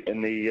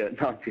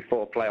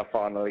 94 playoff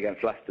final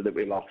against Leicester that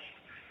we lost.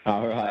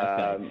 Oh,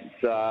 right.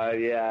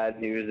 Okay.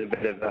 He was a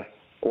bit of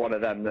one of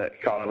them that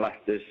kind of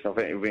left us. I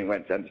think we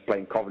went to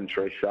playing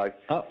Coventry. So,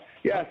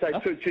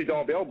 two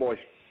Derby old boys.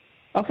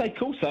 Okay,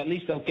 cool. So at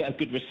least they'll get a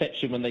good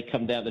reception when they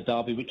come down to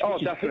Derby. Which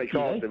definitely,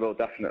 Carlsby will,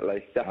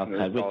 definitely.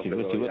 Okay,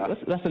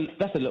 wicked.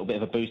 That's a little bit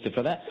of a booster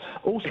for that.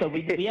 Also,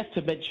 we have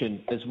to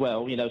mention as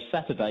well,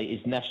 Saturday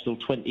is National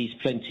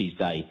 20s Plenties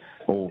Day,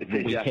 or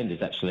the weekend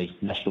is actually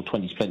National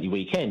 20s Plenty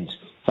Weekend.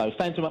 So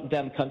fans from up and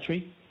down the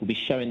country will be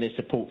showing their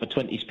support for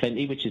 20s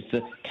Plenty, which is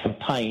the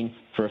campaign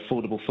for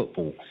affordable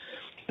football.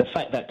 The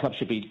fact that clubs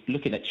should be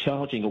looking at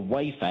charging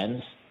away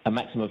fans a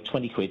maximum of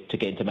 20 quid to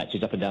get into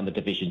matches up and down the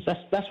divisions.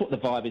 That's what the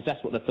vibe is.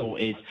 That's what the thought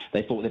is.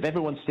 They thought if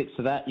everyone sticks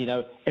to that,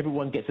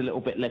 everyone gets a little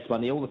bit less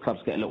money. All the clubs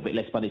get a little bit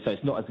less money. So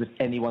it's not as if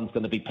anyone's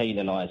going to be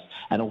penalised.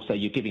 And also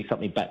you're giving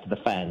something back to the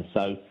fans.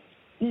 So,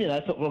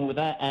 that's not wrong with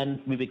that.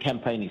 And we'll be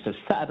campaigning. So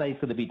Saturday's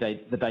going to be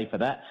the day for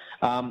that.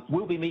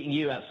 We'll be meeting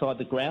you outside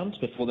the ground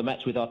before the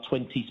match with our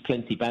 20s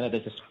Plenty banner.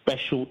 There's a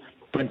special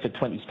Brentford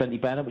 20s Plenty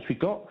banner, which we've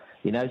got.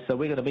 So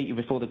we're going to meet you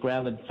before the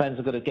ground, and fans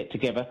are going to get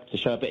together to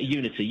show a bit of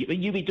unity.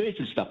 You'll be doing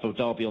some stuff for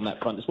Derby on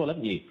that front as well,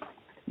 haven't you?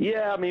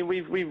 Yeah,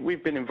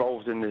 we've been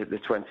involved in the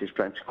 20s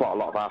Plenty. Quite a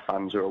lot of our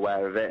fans are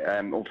aware of it.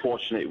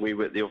 Unfortunately, we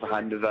were at the other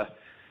hand of a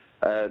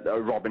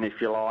robin, if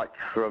you like,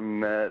 from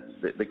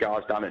the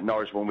guys down at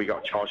Norwich when we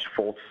got charged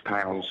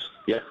 £40.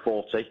 Yeah,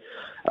 40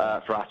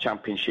 for our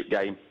championship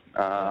game.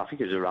 I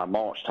think it was around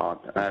March time.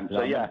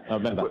 I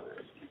remember.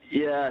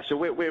 Yeah, so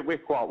we're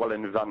quite well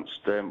in advanced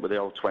with the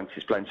old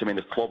 20s Plenty.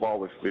 The club are.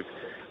 We've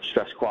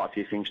stressed quite a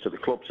few things to the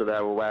club, so they're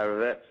aware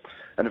of it.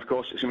 And of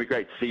course, it's going to be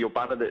great to see your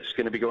banner that's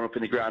going to be going up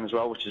in the ground as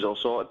well, which is all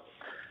sorted.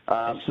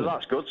 So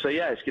that's good. So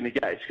yeah, it's going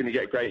to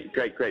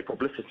get great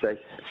publicity.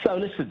 So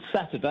listen,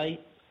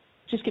 Saturday,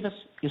 just give us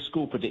your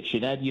score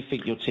prediction. How do you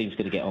think your team's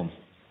going to get on?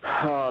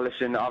 Oh,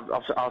 listen,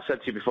 I've said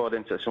to you before,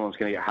 didn't I, someone's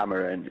going to get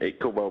hammered, and it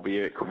could well be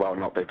you, it could well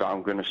not be, but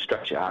I'm going to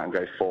stretch it out and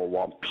go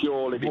 4-1,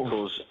 purely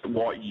because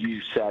what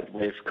you said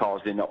with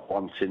Carsley not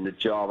wanting the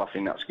job, I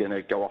think that's going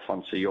to go off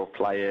onto your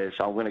players.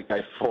 I'm going to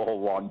go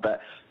 4-1,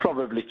 but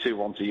probably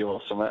 2-1 to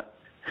yours, something.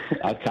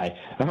 Okay.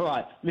 All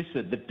right.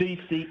 Listen, the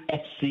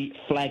DCFC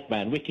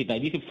Flagman, wicked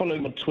name. You can follow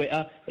him on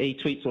Twitter. He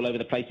tweets all over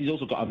the place. He's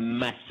also got a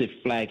massive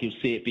flag. You'll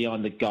see it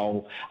behind the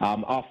goal.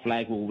 Our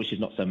flag, which is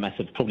not so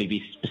massive, will probably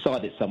be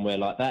beside it somewhere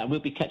like that. And we'll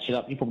be catching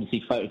up. You'll probably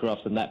see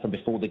photographs and that from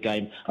before the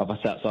game of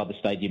us outside the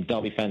stadium.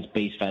 Derby fans,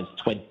 Bees fans,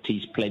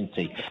 20s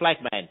Plenty.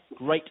 Flagman,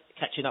 great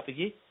catching up with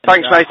you.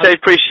 Thanks, mate.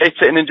 Appreciate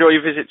it, and enjoy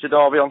your visit to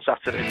Derby on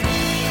Saturday.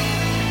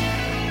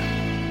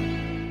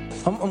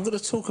 I'm going to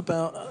talk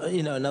about,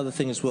 another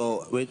thing as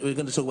well. We're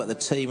going to talk about the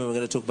team, and we're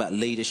going to talk about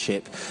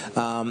leadership.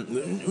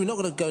 We're not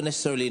going to go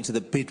necessarily into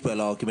the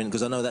Bidwell argument,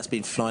 because I know that's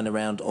been flying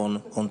around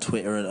on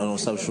Twitter and on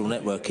social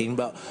networking,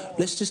 but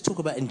let's just talk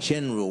about in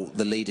general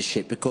the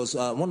leadership, because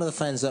one of the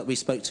fans that we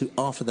spoke to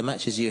after the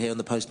match, as you hear on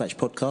the post-match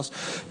podcast,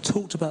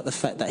 talked about the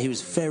fact that he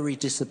was very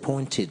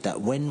disappointed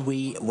that when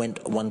we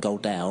went one goal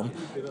down,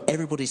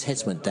 everybody's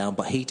heads went down,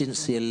 but he didn't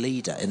see a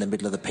leader in the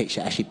middle of the pitch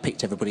that actually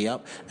picked everybody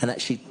up and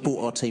actually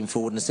brought our team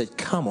forward and said,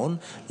 come on,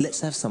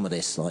 let's have some of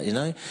this,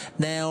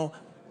 Now,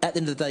 at the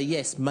end of the day,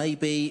 yes,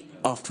 maybe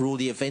after all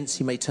the events,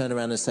 you may turn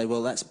around and say,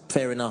 well, that's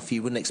fair enough,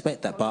 you wouldn't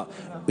expect that, but,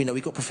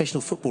 we've got professional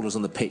footballers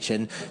on the pitch,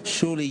 and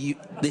surely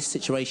this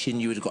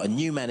situation, you would have got a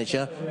new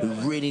manager who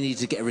really needed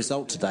to get a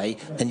result today,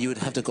 and you would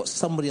have to have got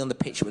somebody on the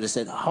pitch who would have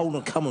said, hold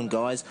on, come on,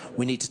 guys,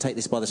 we need to take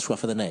this by the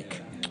scruff of the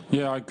neck.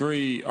 Yeah, I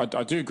agree.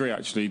 I do agree,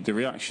 actually. The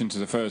reaction to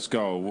the first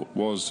goal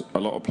was a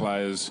lot of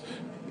players...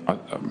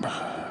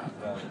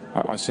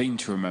 I seem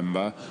to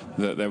remember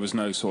that there was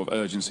no sort of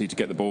urgency to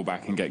get the ball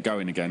back and get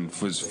going again,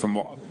 from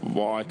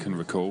what I can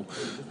recall.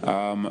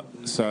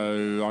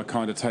 So I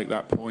kind of take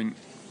that point,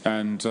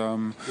 and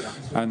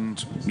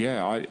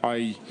yeah,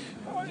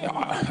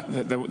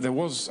 there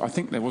was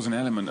an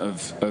element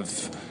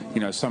of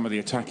some of the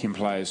attacking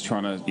players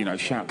trying to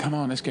shout, come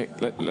on, let's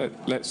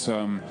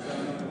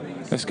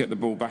let's get the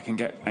ball back and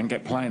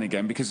get playing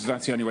again, because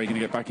that's the only way you're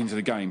going to get back into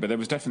the game. But there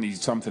was definitely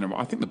something.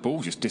 I think the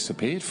ball just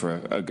disappeared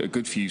for a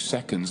good few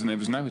seconds, and there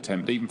was no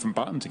attempt even from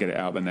Button to get it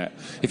out of the net,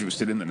 if it was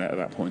still in the net at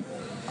that point.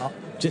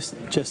 Just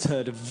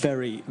heard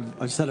I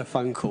just had a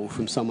phone call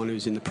from someone who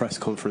was in the press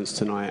conference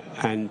tonight,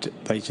 and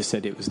they just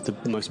said it was the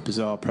most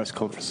bizarre press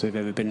conference they've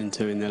ever been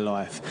into in their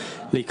life.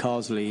 Lee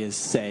Carsley has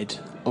said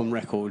on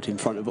record in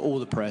front of all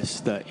the press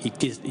that he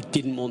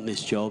didn't want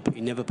this job,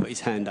 he never put his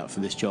hand up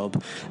for this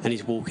job, and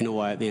he's walking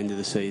away at the end of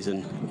the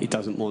season. He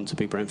doesn't want to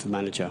be Brentford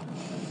manager.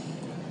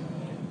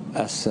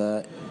 That's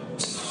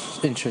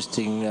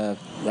interesting. It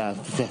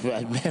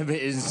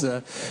is,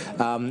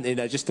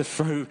 just to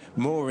throw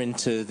more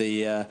into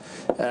the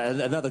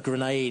another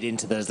grenade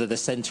into the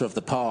centre of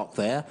the park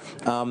there.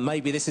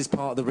 Maybe this is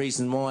part of the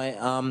reason why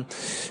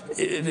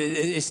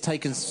it's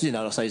taken,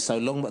 so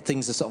long, but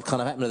things have sort of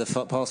kind of happened in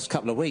the past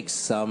couple of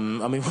weeks.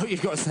 What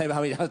you've got to say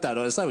about? I don't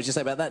know what to say. What would you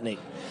say about that, Nick?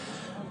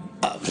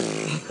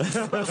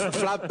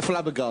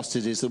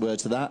 Flabbergasted is the word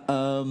to that.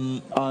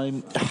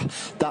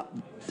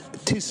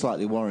 It is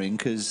slightly worrying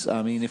because,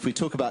 if we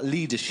talk about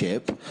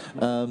leadership,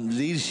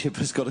 leadership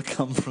has got to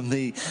come from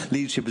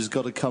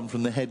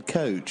the head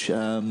coach.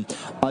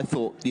 I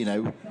thought,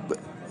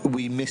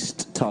 we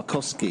missed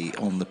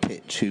Tarkowski on the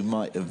pitch, who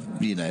might have,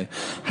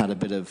 had a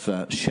bit of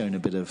shown a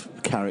bit of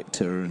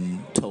character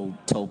and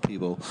told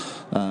people,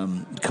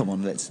 come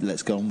on,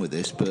 let's go on with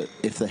this. But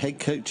if the head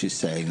coach is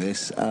saying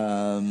this,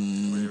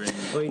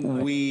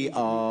 we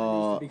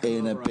are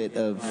in a bit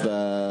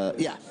of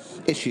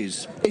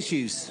issues. I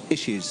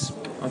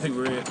think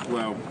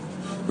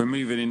we're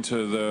moving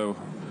into the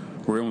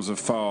realms of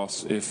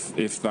farce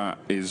if that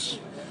is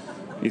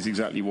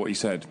exactly what he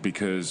said,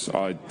 because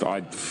I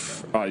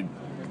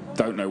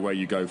don't know where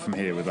you go from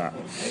here with that.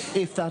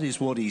 If that is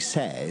what he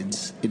said,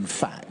 in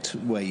fact,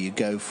 where you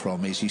go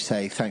from is you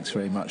say, thanks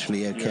very much,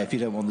 Lee. Okay, if you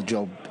don't want the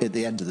job at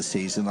the end of the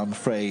season, I'm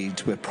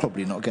afraid we're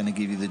probably not going to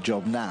give you the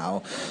job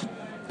now.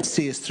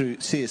 See us through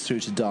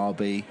to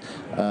Derby.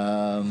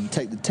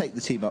 Take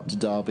the team up to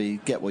Derby.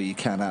 Get what you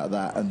can out of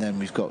that, and then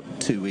we've got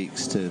 2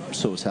 weeks to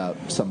sort out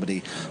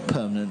somebody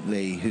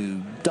permanently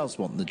who does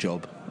want the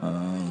job.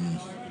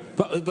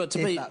 But to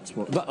be,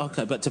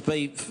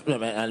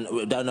 and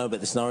we don't know about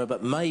the scenario,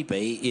 but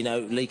maybe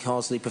Lee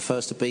Carsley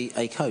prefers to be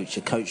a coach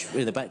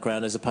in the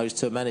background as opposed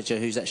to a manager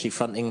who's actually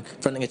fronting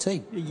a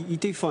team. You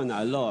do find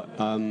that a lot.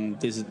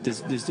 There's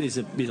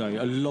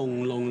a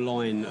long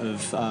line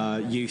of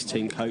youth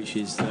team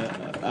coaches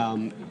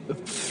that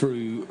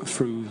through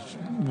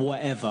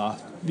whatever,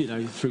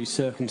 through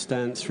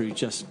circumstance, through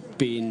just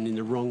being in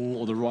the wrong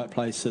or the right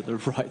place at the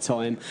right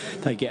time,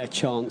 they get a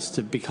chance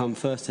to become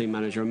first team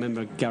manager. I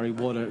remember Gary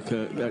Waddock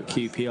at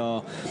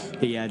QPR.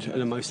 He had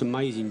the most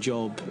amazing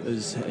job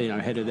as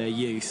head of their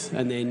youth,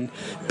 and then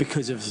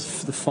because of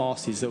the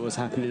farces that was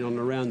happening on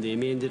around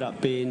him, he ended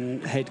up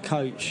being head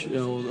coach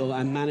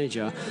and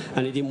manager,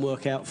 and it didn't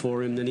work out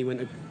for him. Then he went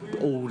to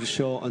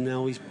Aldershot, and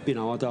now he's,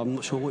 I'm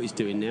not sure what he's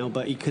doing now,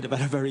 but he could have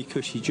had a very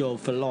cushy job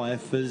for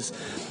life, as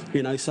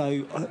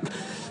so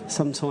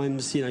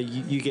sometimes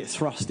you get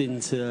thrust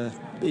into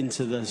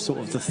the sort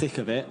of the thick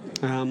of it,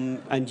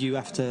 and you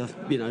have to,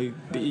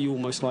 you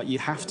almost like you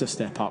have to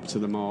step up to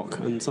the mark,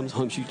 and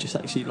sometimes you just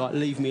actually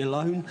leave me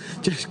alone,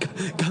 just go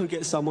and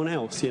get someone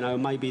else.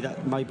 Maybe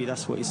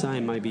that's what he's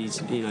saying. Maybe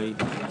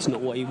it's not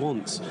what he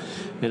wants.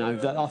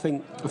 I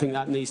think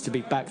that needs to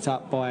be backed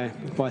up by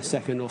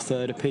second or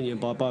third opinion,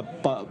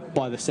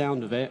 by the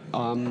sound of it.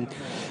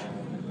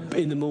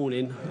 In the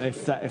morning,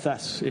 if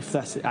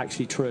that's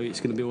actually true,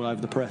 it's going to be all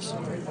over the press.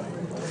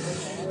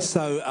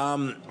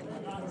 So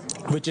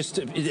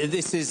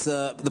this is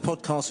the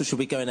podcast, which will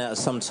be going out at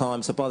some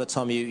time. So by the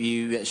time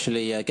you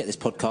actually get this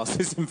podcast,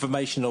 this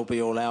information will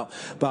be all out.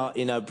 But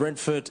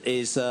Brentford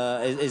is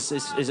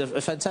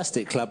a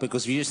fantastic club,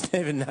 because you just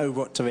never know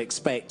what to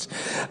expect.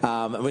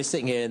 We're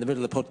sitting here in the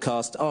middle of the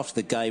podcast after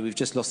the game. We've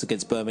just lost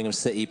against Birmingham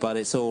City, but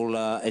it's all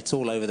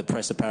over the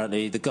press.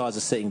 Apparently, the guys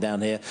are sitting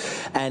down here,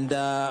 and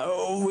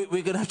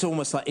we're going to have to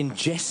almost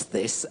ingest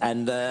this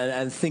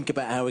and think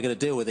about how we're going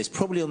to deal with this.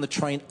 Probably on the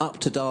train up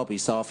to Derby.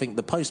 So I think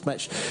the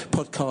post-match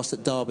podcast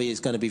at Derby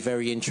is going to be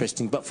very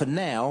interesting. But for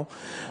now,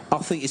 I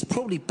think it's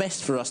probably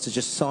best for us to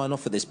just sign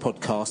off at this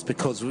podcast,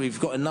 because we've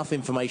got enough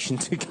information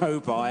to go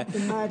by.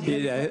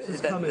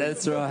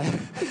 That's right.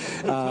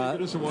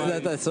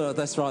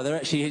 That's right. They're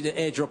actually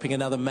airdropping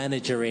another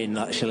manager in.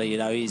 Actually,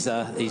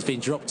 he's been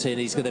dropped in.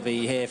 He's going to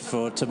be here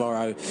for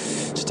tomorrow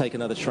to take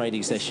another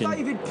training session.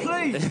 David,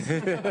 please.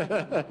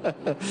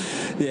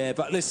 Yeah,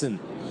 but listen.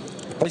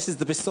 This is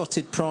the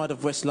Besotted Pride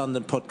of West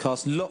London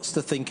podcast. Lots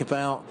to think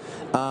about.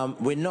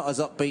 We're not as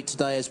upbeat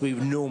today as we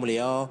normally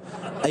are,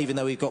 even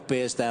though we've got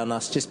beers down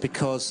us, just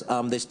because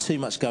there's too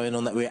much going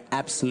on that we're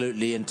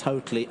absolutely and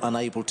totally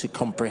unable to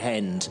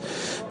comprehend.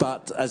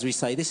 But as we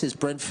say, this is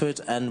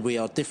Brentford, and we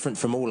are different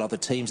from all other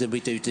teams, and we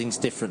do things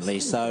differently.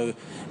 So,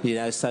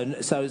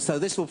 so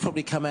this will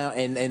probably come out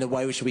in a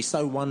way which will be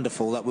so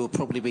wonderful that we'll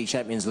probably be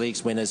Champions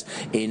League winners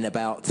in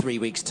about 3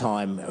 weeks'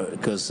 time,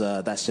 because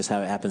that's just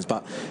how it happens.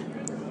 But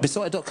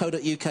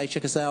Besotted.co.uk,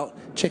 check us out.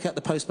 Check out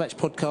the post-match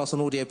podcast on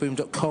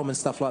audioboom.com and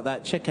stuff like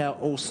that. Check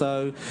out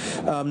also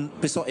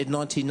Besotted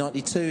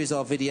 1992 is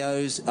our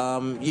videos.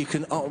 You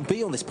can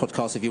be on this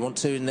podcast if you want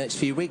to in the next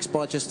few weeks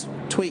by just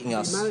tweeting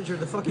us. Manager of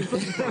the fucking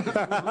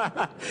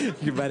football.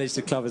 You manage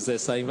the club, as they're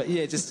saying. But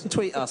yeah, just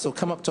tweet us or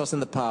come up to us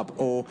in the pub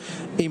or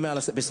email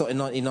us at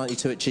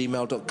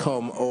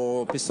besotted1992@gmail.com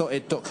or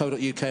besotted.co.uk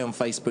on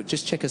Facebook.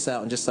 Just check us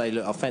out and just say,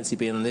 look, I fancy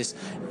being on this.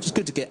 It's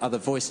good to get other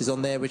voices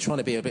on there. We're trying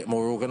to be a bit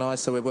more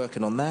organised, so we're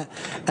working on that.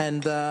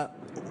 And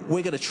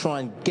we're going to try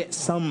and get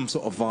some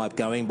sort of vibe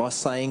going by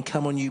saying,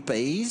 come on you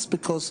bees,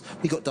 because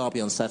we got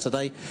Derby on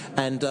Saturday,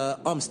 and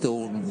I'm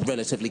still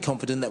relatively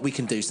confident that we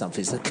can do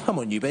something. So come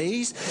on you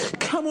bees.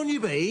 Come on you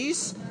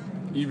bees.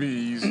 You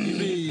bees. You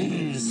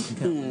bees.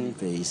 Come on you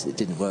bees. It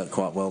didn't work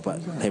quite well,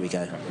 but here we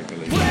go.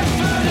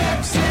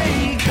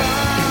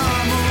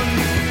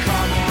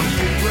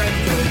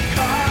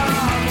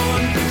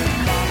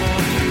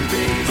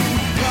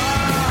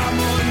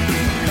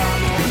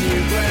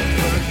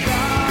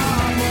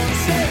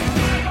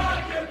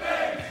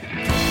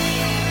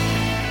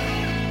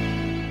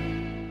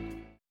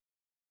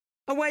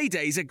 Away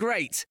days are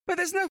great, but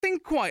there's nothing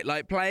quite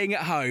like playing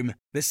at home.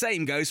 The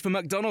same goes for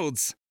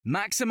McDonald's.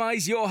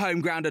 Maximise your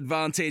home ground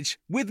advantage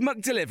with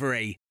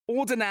McDelivery.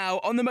 Order now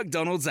on the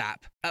McDonald's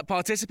app. At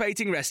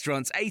participating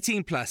restaurants,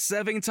 18 plus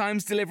serving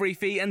times, delivery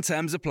fee and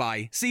terms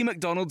apply. See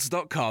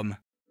mcdonalds.com.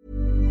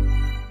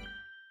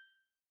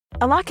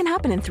 A lot can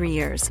happen in 3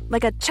 years,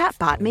 like a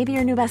chatbot may be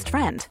your new best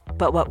friend.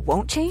 But what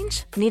won't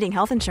change? Needing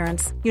health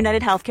insurance.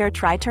 United Healthcare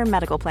Tri-Term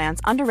Medical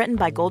Plans, underwritten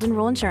by Golden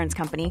Rule Insurance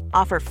Company,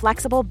 offer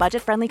flexible,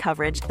 budget-friendly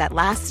coverage that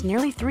lasts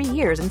nearly 3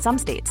 years in some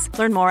states.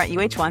 Learn more at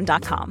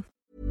uh1.com.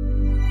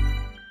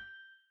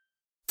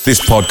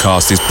 This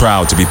podcast is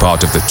proud to be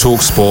part of the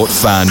TalkSport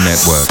Fan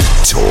Network.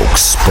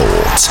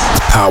 TalkSport.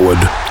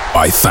 Powered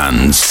by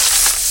fans.